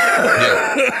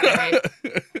 Right.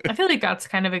 I feel like that's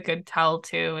kind of a good tell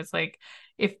too. It's like,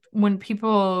 when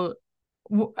people,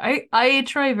 I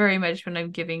try very much when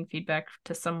I'm giving feedback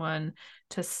to someone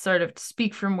to sort of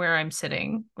speak from where I'm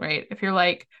sitting, right? If you're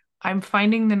like, I'm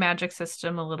finding the magic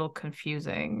system a little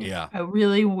confusing. Yeah. I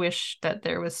really wish that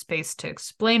there was space to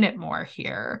explain it more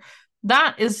here.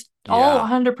 That is all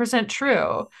 100%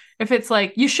 true. If it's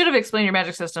like, you should have explained your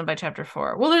magic system by chapter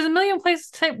 4. Well, there's a million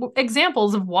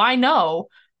examples of why no,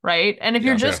 right? And if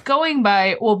you're just going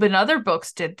by, well, but other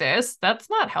books did this, that's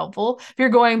not helpful. If you're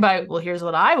going by, well, here's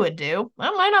what I would do,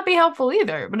 that might not be helpful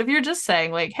either. But if you're just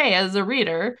saying like, hey, as a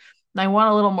reader, I want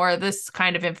a little more of this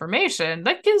kind of information,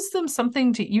 that gives them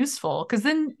something useful. Because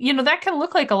then, that can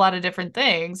look like a lot of different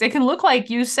things. It can look like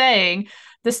you saying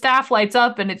the staff lights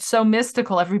up and it's so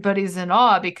mystical, everybody's in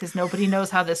awe because nobody knows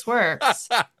how this works.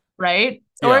 Right?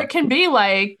 Yeah. Or it can be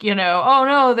like, oh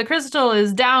no, the crystal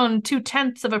is down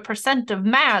 0.2% of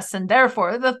mass and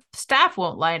therefore the staff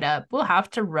won't light up. We'll have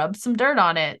to rub some dirt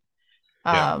on it.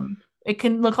 It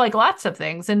can look like lots of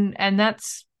things. And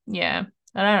that's,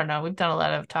 and I don't know, we've done a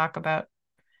lot of talk about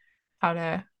how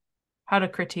to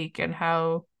critique and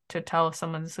how to tell if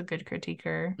someone's a good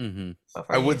critiquer. Mm-hmm.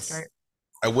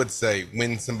 I would say,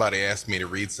 when somebody asks me to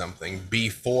read something,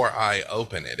 before I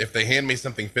open it, if they hand me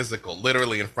something physical,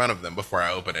 literally in front of them before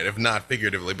I open it, if not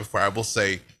figuratively before, I will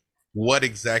say, what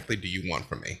exactly do you want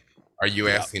from me? Are you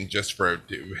asking just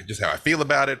how I feel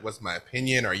about it? What's my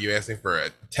opinion? Are you asking for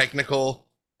a technical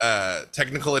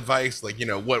advice? Like,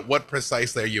 what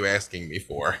precisely are you asking me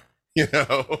for?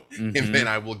 Mm-hmm. And then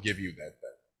I will give you that.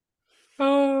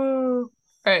 Oh, all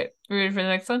right. You ready for the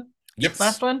next one? Yep.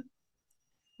 Last one?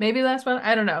 Maybe last one?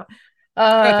 I don't know.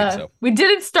 I think so. We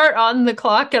didn't start on the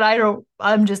clock, and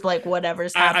I'm just like,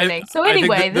 whatever's happening. So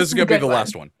anyway, this is going to be the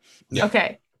last one. Yeah.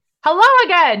 Okay. Hello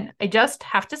again. I just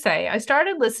have to say, I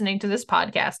started listening to this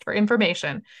podcast for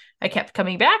information. I kept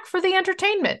coming back for the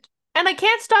entertainment. And I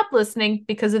can't stop listening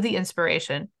because of the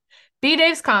inspiration. B.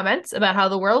 Dave's comments about how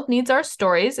the world needs our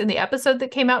stories in the episode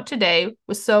that came out today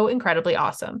was so incredibly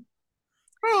awesome.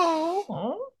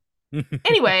 Oh.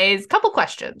 Anyways, couple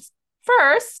questions.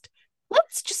 First,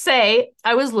 let's just say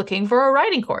I was looking for a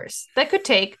writing course that could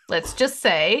take, let's just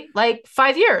say, like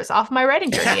 5 years off my writing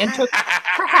journey and took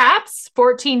perhaps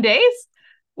 14 days.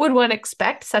 Would one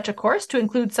expect such a course to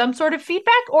include some sort of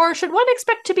feedback, or should one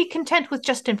expect to be content with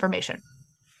just information?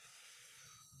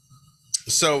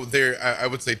 So I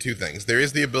would say two things. There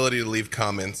is the ability to leave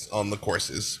comments on the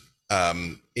courses,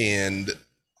 and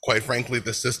quite frankly,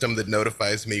 the system that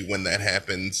notifies me when that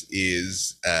happens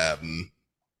is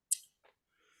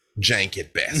jank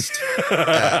at best.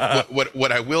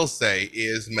 What I will say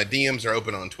is my DMs are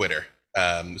open on Twitter.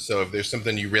 So if there's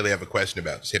something you really have a question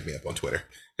about, just hit me up on Twitter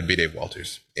at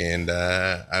bdavewalters, and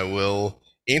I will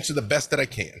answer the best that I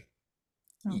can.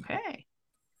 Okay.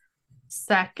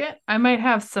 Second, I might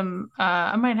have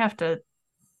to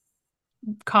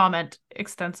comment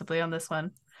extensively on this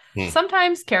one.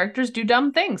 Sometimes characters do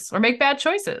dumb things or make bad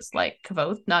choices, like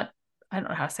Kavoth I don't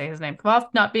know how to say his name,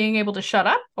 Kavoth not being able to shut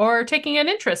up, or taking an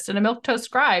interest in a milquetoast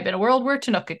scribe in a world where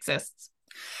Tanook exists.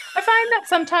 I find that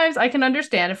sometimes I can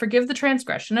understand and forgive the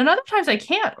transgression, and other times I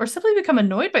can't, or simply become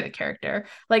annoyed by the character.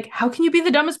 Like, how can you be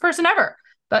the dumbest person ever?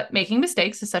 But making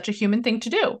mistakes is such a human thing to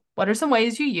do. What are some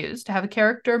ways you use to have a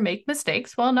character make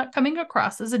mistakes while not coming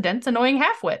across as a dense, annoying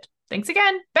halfwit? Thanks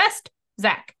again. Best,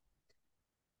 Zach.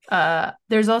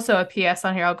 There's also a PS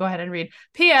on here. I'll go ahead and read.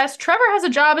 PS, Trevor has a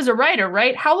job as a writer,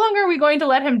 right? How long are we going to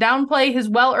let him downplay his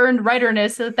well-earned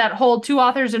writerness at that whole 2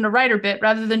 authors and a writer bit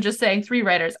rather than just saying 3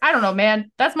 writers? I don't know, man.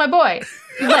 That's my boy.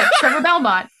 He's like Trevor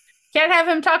Belmont. Can't have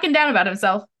him talking down about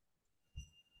himself.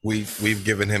 We've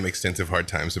given him extensive hard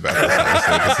times about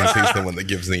this, since he's the one that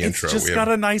gives the intro. It's just got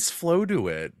a nice flow to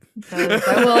it.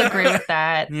 I will agree with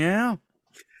that. Yeah.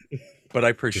 But I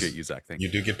appreciate you, Zach. Thank you.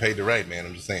 You do get paid to write, man.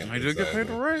 I'm just saying. I do get paid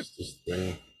to write.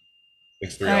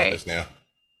 It's 3 authors now.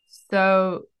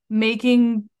 So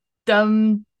making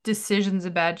dumb decisions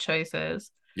and bad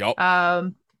choices. Yep.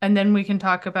 And then we can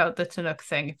talk about the Tanook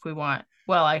thing if we want.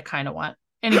 Well, I kind of want.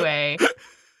 Anyway.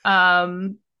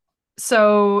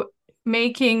 So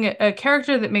making a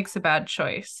character that makes a bad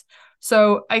choice.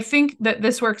 So I think that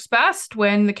this works best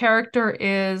when the character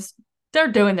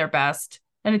they're doing their best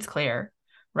and it's clear,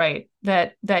 right?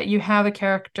 That you have a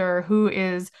character who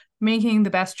is making the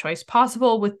best choice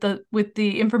possible with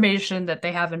the information that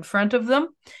they have in front of them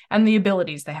and the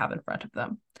abilities they have in front of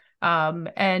them.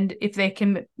 And if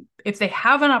they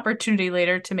have an opportunity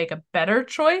later to make a better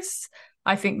choice,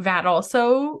 I think that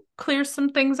also clears some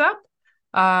things up.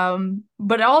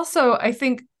 But also I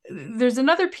think there's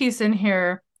another piece in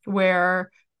here where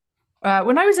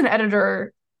when I was an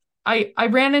editor, I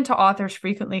ran into authors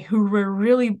frequently who were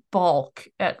really balk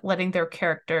at letting their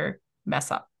character mess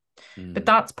up. But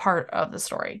that's part of the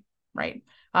story, right?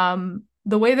 The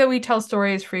way that we tell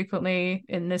stories frequently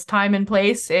in this time and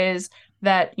place is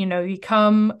that, you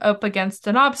come up against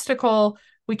an obstacle,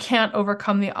 we can't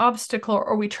overcome the obstacle,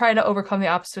 or we try to overcome the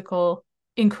obstacle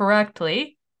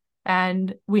incorrectly,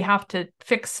 and we have to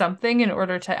fix something in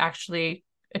order to actually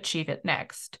achieve it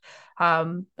next.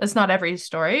 It's not every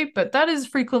story, but that is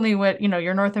frequently what,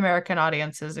 your North American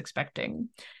audience is expecting.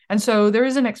 And so there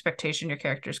is an expectation your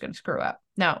character is going to screw up.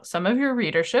 Now, some of your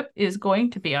readership is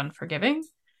going to be unforgiving,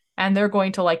 and they're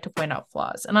going to like to point out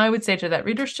flaws. And I would say to that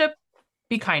readership,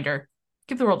 be kinder.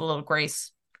 Give the world a little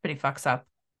grace. Everybody fucks up.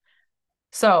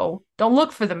 So don't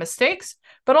look for the mistakes,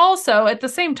 but also at the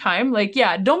same time,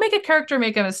 don't make a character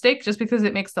make a mistake just because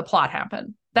it makes the plot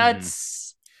happen.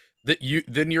 That's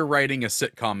then you're writing a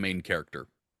sitcom main character.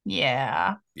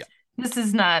 Yeah. Yeah. This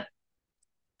is not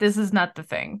the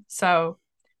thing. So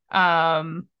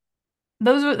that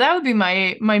would be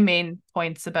my main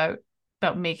points about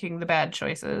making the bad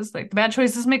choices. Like, the bad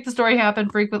choices make the story happen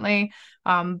frequently,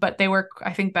 but they work,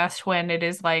 I think, best when it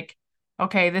is like,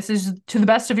 okay, this is to the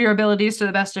best of your abilities, to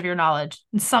the best of your knowledge.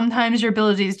 And sometimes your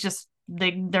abilities just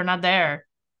they're not there.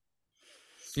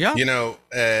 Yeah.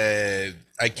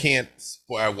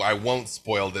 I won't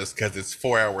spoil this because it's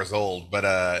 4 hours old, but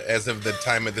as of the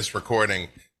time of this recording,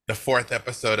 the 4th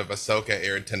episode of Ahsoka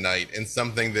aired tonight, and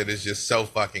something that is just so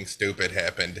fucking stupid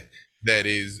happened that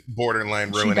is borderline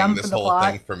ruining this whole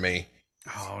thing for me.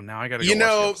 Oh, now I gotta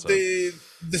go watch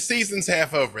the season's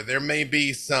half over. There may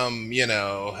be some,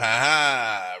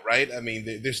 right? I mean,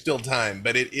 there's still time,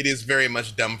 but it is very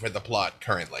much dumb for the plot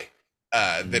currently.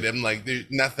 That I'm like, there's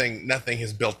nothing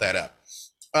has built that up.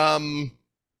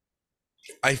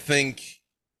 I think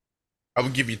I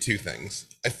would give you 2 things.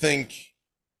 I think,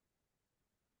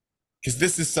 because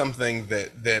this is something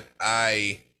that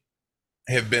I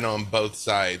have been on both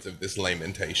sides of this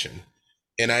lamentation.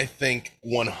 And I think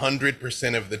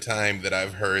 100% of the time that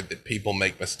I've heard that people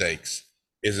make mistakes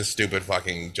is a stupid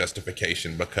fucking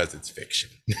justification because it's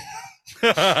fiction.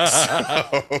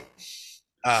 So,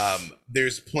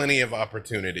 there's plenty of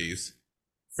opportunities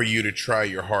for you to try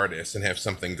your hardest and have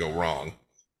something go wrong.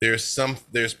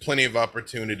 There's plenty of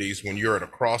opportunities when you're at a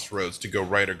crossroads to go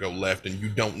right or go left, and you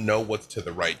don't know what's to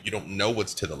the right. You don't know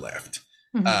what's to the left.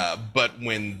 But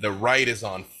when the right is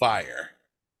on fire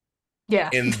Yeah.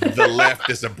 and the left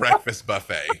is a breakfast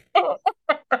buffet,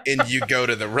 and you go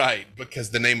to the right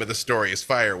because the name of the story is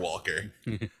Firewalker,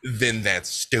 then that's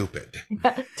stupid.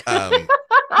 I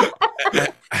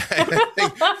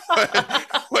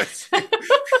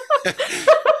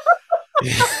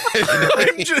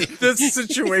think this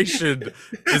situation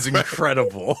is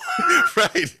incredible.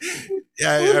 Right.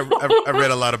 Yeah, I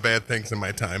read a lot of bad things in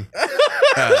my time.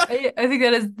 I think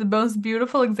that is the most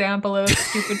beautiful example of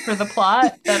stupid for the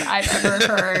plot that I've ever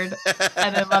heard,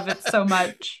 and I love it so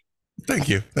much. Thank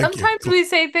you. Sometimes we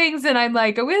say things and I'm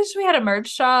like, I wish we had a merch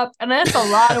shop, and that's a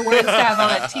lot of words to have on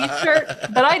a t-shirt,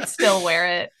 but I'd still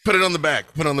wear it. Put it on the back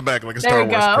like a Star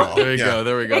Wars crawl.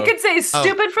 There we go. It could say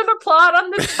stupid for the plot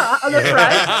on the top, on the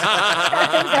front.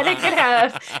 And then it could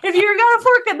have, if you're got a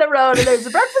fork in the road and there's a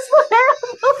breakfast buffet.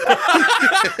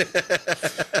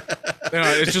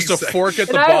 It's just a fork at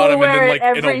the bottom and then like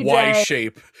in a Y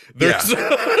shape. There's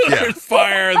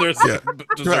fire. There's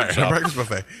right, a breakfast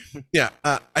buffet. Yeah,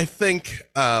 I think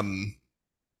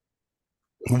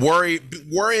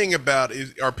worrying about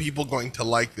are people going to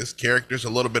like this character is a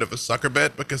little bit of a sucker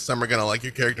bet, because some are going to like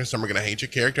your character, some are going to hate your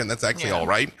character, and that's actually all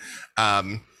right.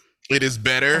 It is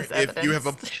better if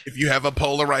you have a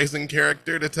polarizing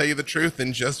character, to tell you the truth,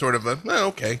 than just sort of a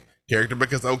okay character,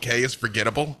 because okay is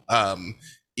forgettable.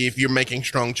 If you're making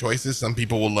strong choices, some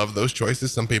people will love those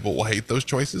choices, some people will hate those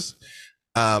choices.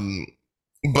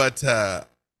 But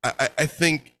I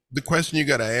think the question you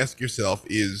got to ask yourself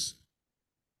is,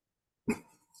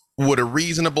 would a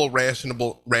reasonable,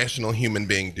 rational human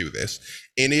being do this?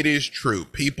 And it is true.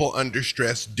 People under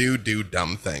stress do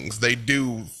dumb things. They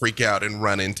do freak out and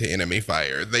run into enemy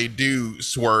fire. They do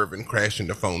swerve and crash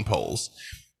into phone poles.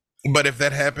 But if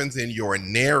that happens in your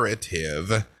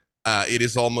narrative, it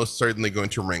is almost certainly going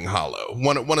to ring hollow.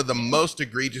 One of the most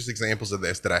egregious examples of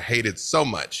this that I hated so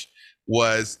much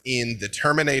was in the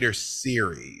Terminator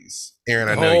series. Aaron,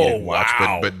 I know you didn't watch,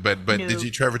 but No. did you,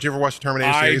 Trevor? Did you ever watch the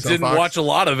Terminator series? I didn't watch a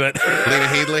lot of it. Lena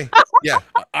Headey? Yeah.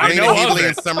 I Lena know Headey of it.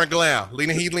 and Summer Glau.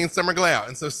 Lena Headey and Summer Glau.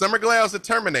 And so Summer Glau is a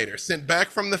Terminator sent back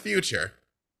from the future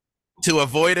to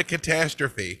avoid a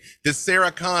catastrophe that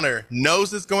Sarah Connor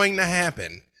knows is going to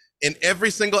happen. In every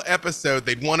single episode,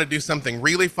 they'd want to do something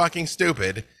really fucking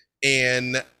stupid,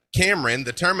 and Cameron,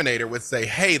 the Terminator, would say,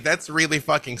 hey, that's really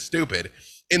fucking stupid.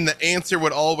 And the answer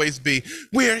would always be,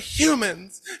 we're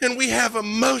humans, and we have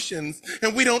emotions,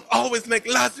 and we don't always make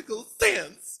logical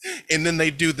sense. And then they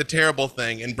do the terrible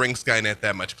thing and bring Skynet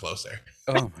that much closer.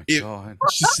 Oh my God.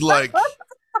 It's just like, Oh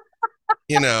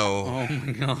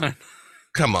my God.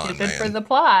 come on, Stupid man. for the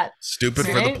plot. Stupid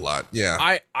for the plot, yeah.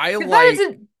 I 'Cause like... that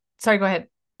isn't... Sorry, go ahead.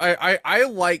 I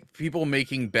like people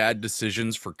making bad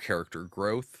decisions for character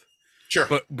growth. Sure.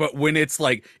 But when it's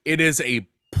like, it is a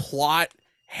plot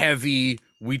heavy,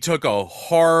 we took a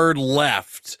hard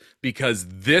left because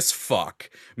this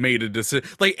fuck made a decision.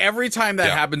 Like every time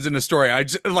that happens in a story,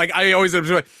 I always am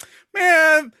like,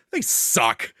 man, they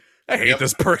suck. I hate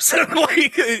this person.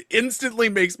 Like, it instantly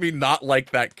makes me not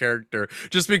like that character,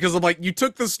 just because I'm like, you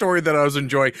took the story that I was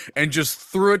enjoying and just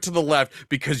threw it to the left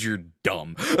because you're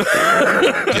dumb.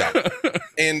 Yeah.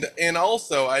 And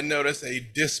also I notice a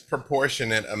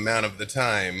disproportionate amount of the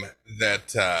time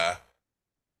that a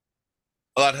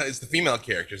lot of it's the female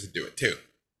characters that do it too.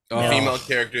 The female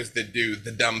characters that do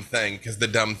the dumb thing because the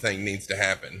dumb thing needs to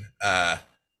happen.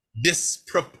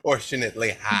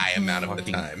 Disproportionately high amount of the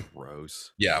time.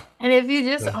 Gross. Yeah. And if you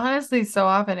just honestly, so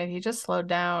often, if you just slow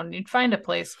down, you'd find a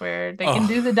place where they can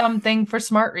do the dumb thing for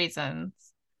smart reasons.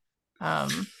 I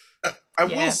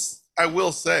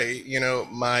will say, you know,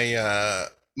 my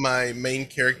my main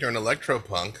character in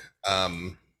Electropunk,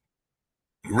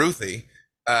 Ruthie,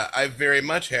 I very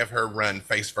much have her run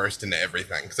face first into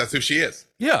everything because that's who she is.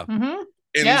 Yeah. Mm-hmm.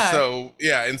 And so,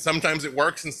 and sometimes it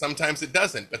works and sometimes it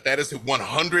doesn't, but that is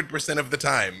 100% of the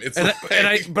time. It's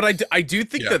I do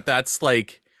think that that's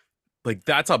like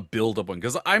that's a build-up one,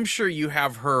 because I'm sure you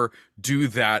have her do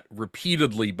that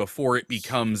repeatedly before it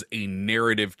becomes a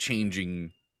narrative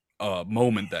changing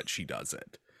moment that she does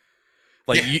it.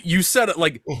 Like you said it,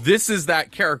 like, this is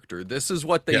that character. This is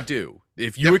what they do.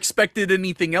 If you expected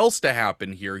anything else to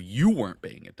happen here, you weren't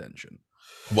paying attention.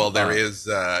 Well, there is,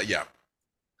 a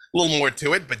little more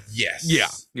to it, but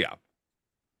yes.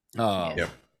 But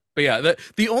yeah,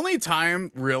 the only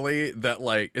time really that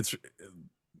like it's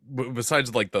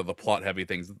besides like the plot heavy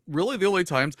things, really the only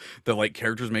times that like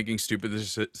characters making stupid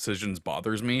decisions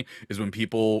bothers me is when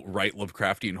people write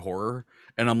Lovecraftian horror,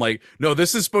 and I'm like, no,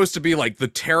 this is supposed to be like the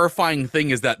terrifying thing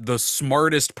is that the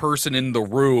smartest person in the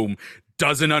room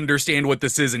doesn't understand what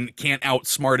this is and can't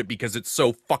outsmart it because it's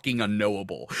so fucking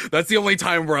unknowable. That's the only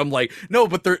time where I'm like, no,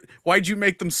 but why'd you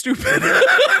make them stupid?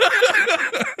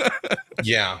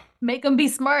 Yeah. Make them be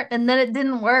smart, and then it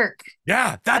didn't work.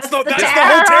 Yeah, that's the whole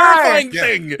terror. terrifying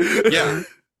thing. Yeah.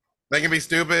 They can be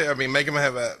stupid. I mean, make them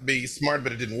be smart,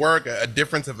 but it didn't work. A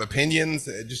difference of opinions,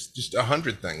 just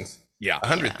 100 things. Yeah.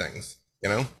 100 things, you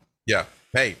know? Yeah.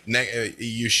 Hey,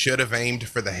 you should have aimed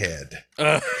for the head.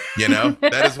 You know?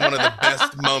 That is one of the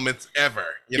best moments ever.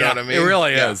 You know what I mean? It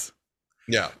really is.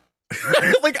 Yeah.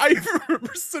 Like, I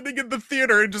remember sitting in the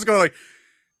theater and just going like,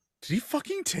 did he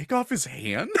fucking take off his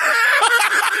hand?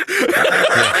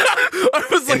 I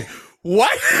was like,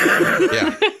 what?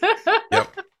 Yeah.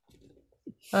 Yep.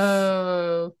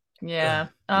 Oh, yeah.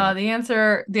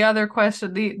 The other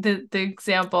question, the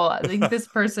example, I think this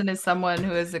person is someone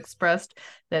who has expressed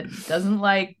that doesn't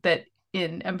like that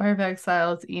in Empire of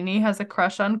Exiles, Eni has a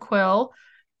crush on Quill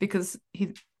because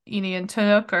Eni and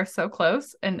Tanook are so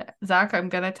close. And Zach, I'm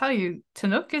gonna tell you,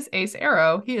 Tanook is Ace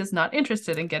Arrow. He is not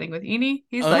interested in getting with Eni.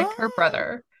 He's like her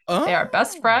brother. They are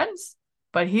best friends,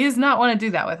 but he does not want to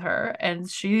do that with her, and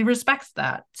she respects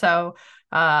that. So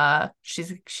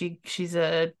she's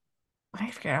a,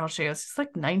 I forget how she is. She's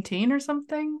like 19 or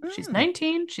something. She's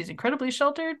 19. She's incredibly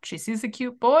sheltered. She sees a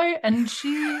cute boy, and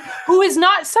who is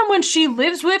not someone she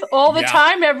lives with all the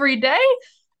time, every day.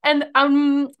 And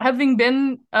having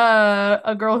been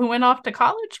a girl who went off to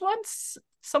college once,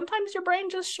 sometimes your brain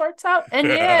just shorts out, and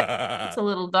it's a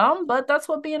little dumb, but that's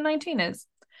what being 19 is.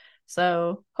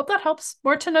 So hope that helps.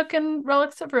 More Tanook and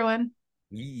Relics of Ruin.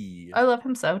 Yeah. I love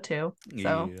him so too.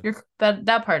 So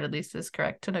that part at least is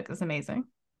correct. Tanook is amazing.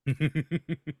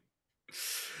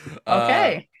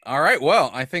 Okay. All right.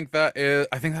 Well, I think that's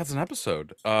an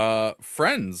episode.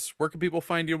 Friends, where can people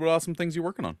find you? What awesome things you're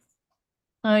working on?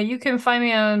 You can find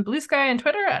me on Blue Sky and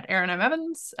Twitter at Aaron M.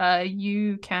 Evans.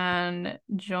 You can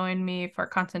join me for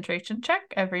Concentration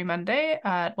Check every Monday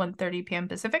at 1:30 p.m.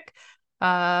 Pacific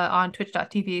on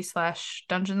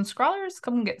twitch.tv/dungeonscrawlers.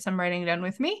 Come get some writing done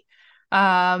with me.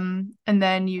 And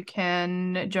then you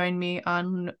can join me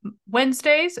on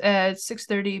Wednesdays at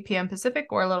 6:30 p.m. Pacific,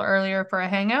 or a little earlier for a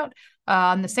hangout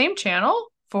on the same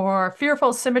channel for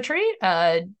Fearful Symmetry,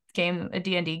 a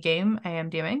D&D game I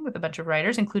am DMing with a bunch of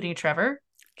writers, including Trevor.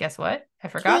 Guess what? I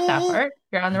forgot that part.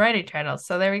 You're on the writing channel,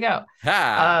 so there we go.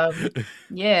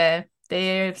 Yeah,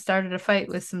 they've started a fight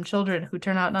with some children who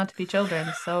turn out not to be children.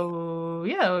 So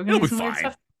yeah, we're gonna do some weird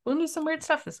stuff. We'll do some weird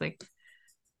stuff this week.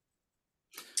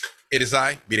 It is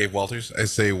I, B. Dave Walters. I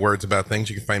say words about things.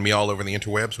 You can find me all over the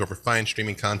interwebs, wherever fine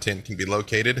streaming content can be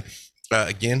located.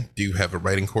 Again, do have a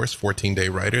writing course, 14-Day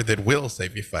Writer, that will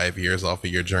save you 5 years off of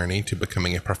your journey to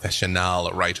becoming a professional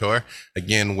writer.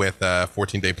 Again, with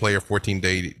 14-Day Player,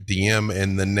 14-Day DM,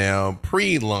 and the now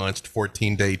pre-launched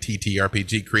 14-Day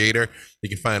TTRPG Creator. You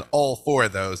can find all four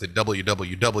of those at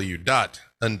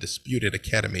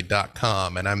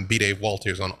www.undisputedacademy.com. And I'm B. Dave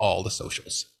Walters on all the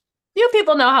socials. You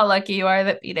people know how lucky you are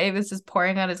that B. Davis is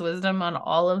pouring out his wisdom on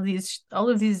all of these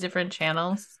different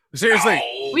channels. Seriously,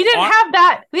 we didn't have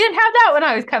that. We didn't have that when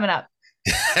I was coming up.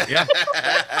 Yeah,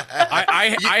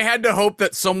 I had to hope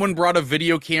that someone brought a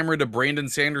video camera to Brandon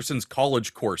Sanderson's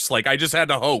college course. Like, I just had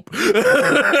to hope.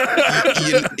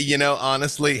 you know,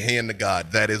 honestly, hand to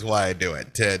God, that is why I do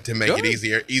it, to make it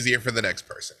easier for the next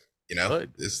person. You know,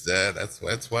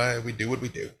 that's why we do what we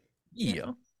do.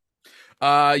 Yeah.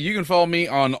 You can follow me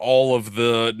on all of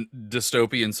the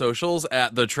dystopian socials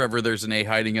at the Trevor There's an A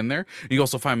hiding in there. You can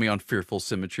also find me on Fearful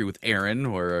Symmetry with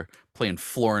Aaron, where playing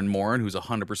Florin Morin, who's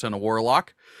 100% a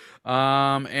warlock.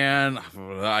 And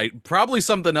I probably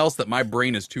something else that my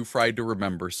brain is too fried to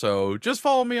remember. So just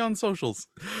follow me on socials.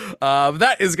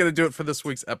 That is going to do it for this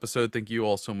week's episode. Thank you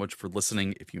all so much for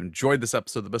listening. If you enjoyed this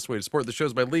episode, the best way to support the show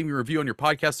is by leaving a review on your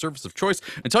podcast service of choice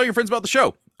and telling your friends about the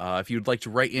show. If you'd like to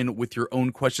write in with your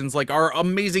own questions, like our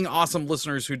amazing, awesome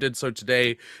listeners who did so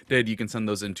today did, you can send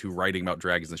those into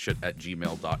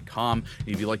writingaboutdragonsandshit@gmail.com.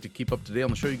 If you'd like to keep up to date on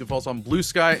the show, you can follow us on Blue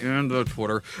Sky and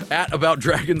Twitter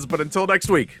 @AboutDragons. But until next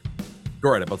week,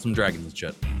 go write about some dragons and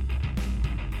shit.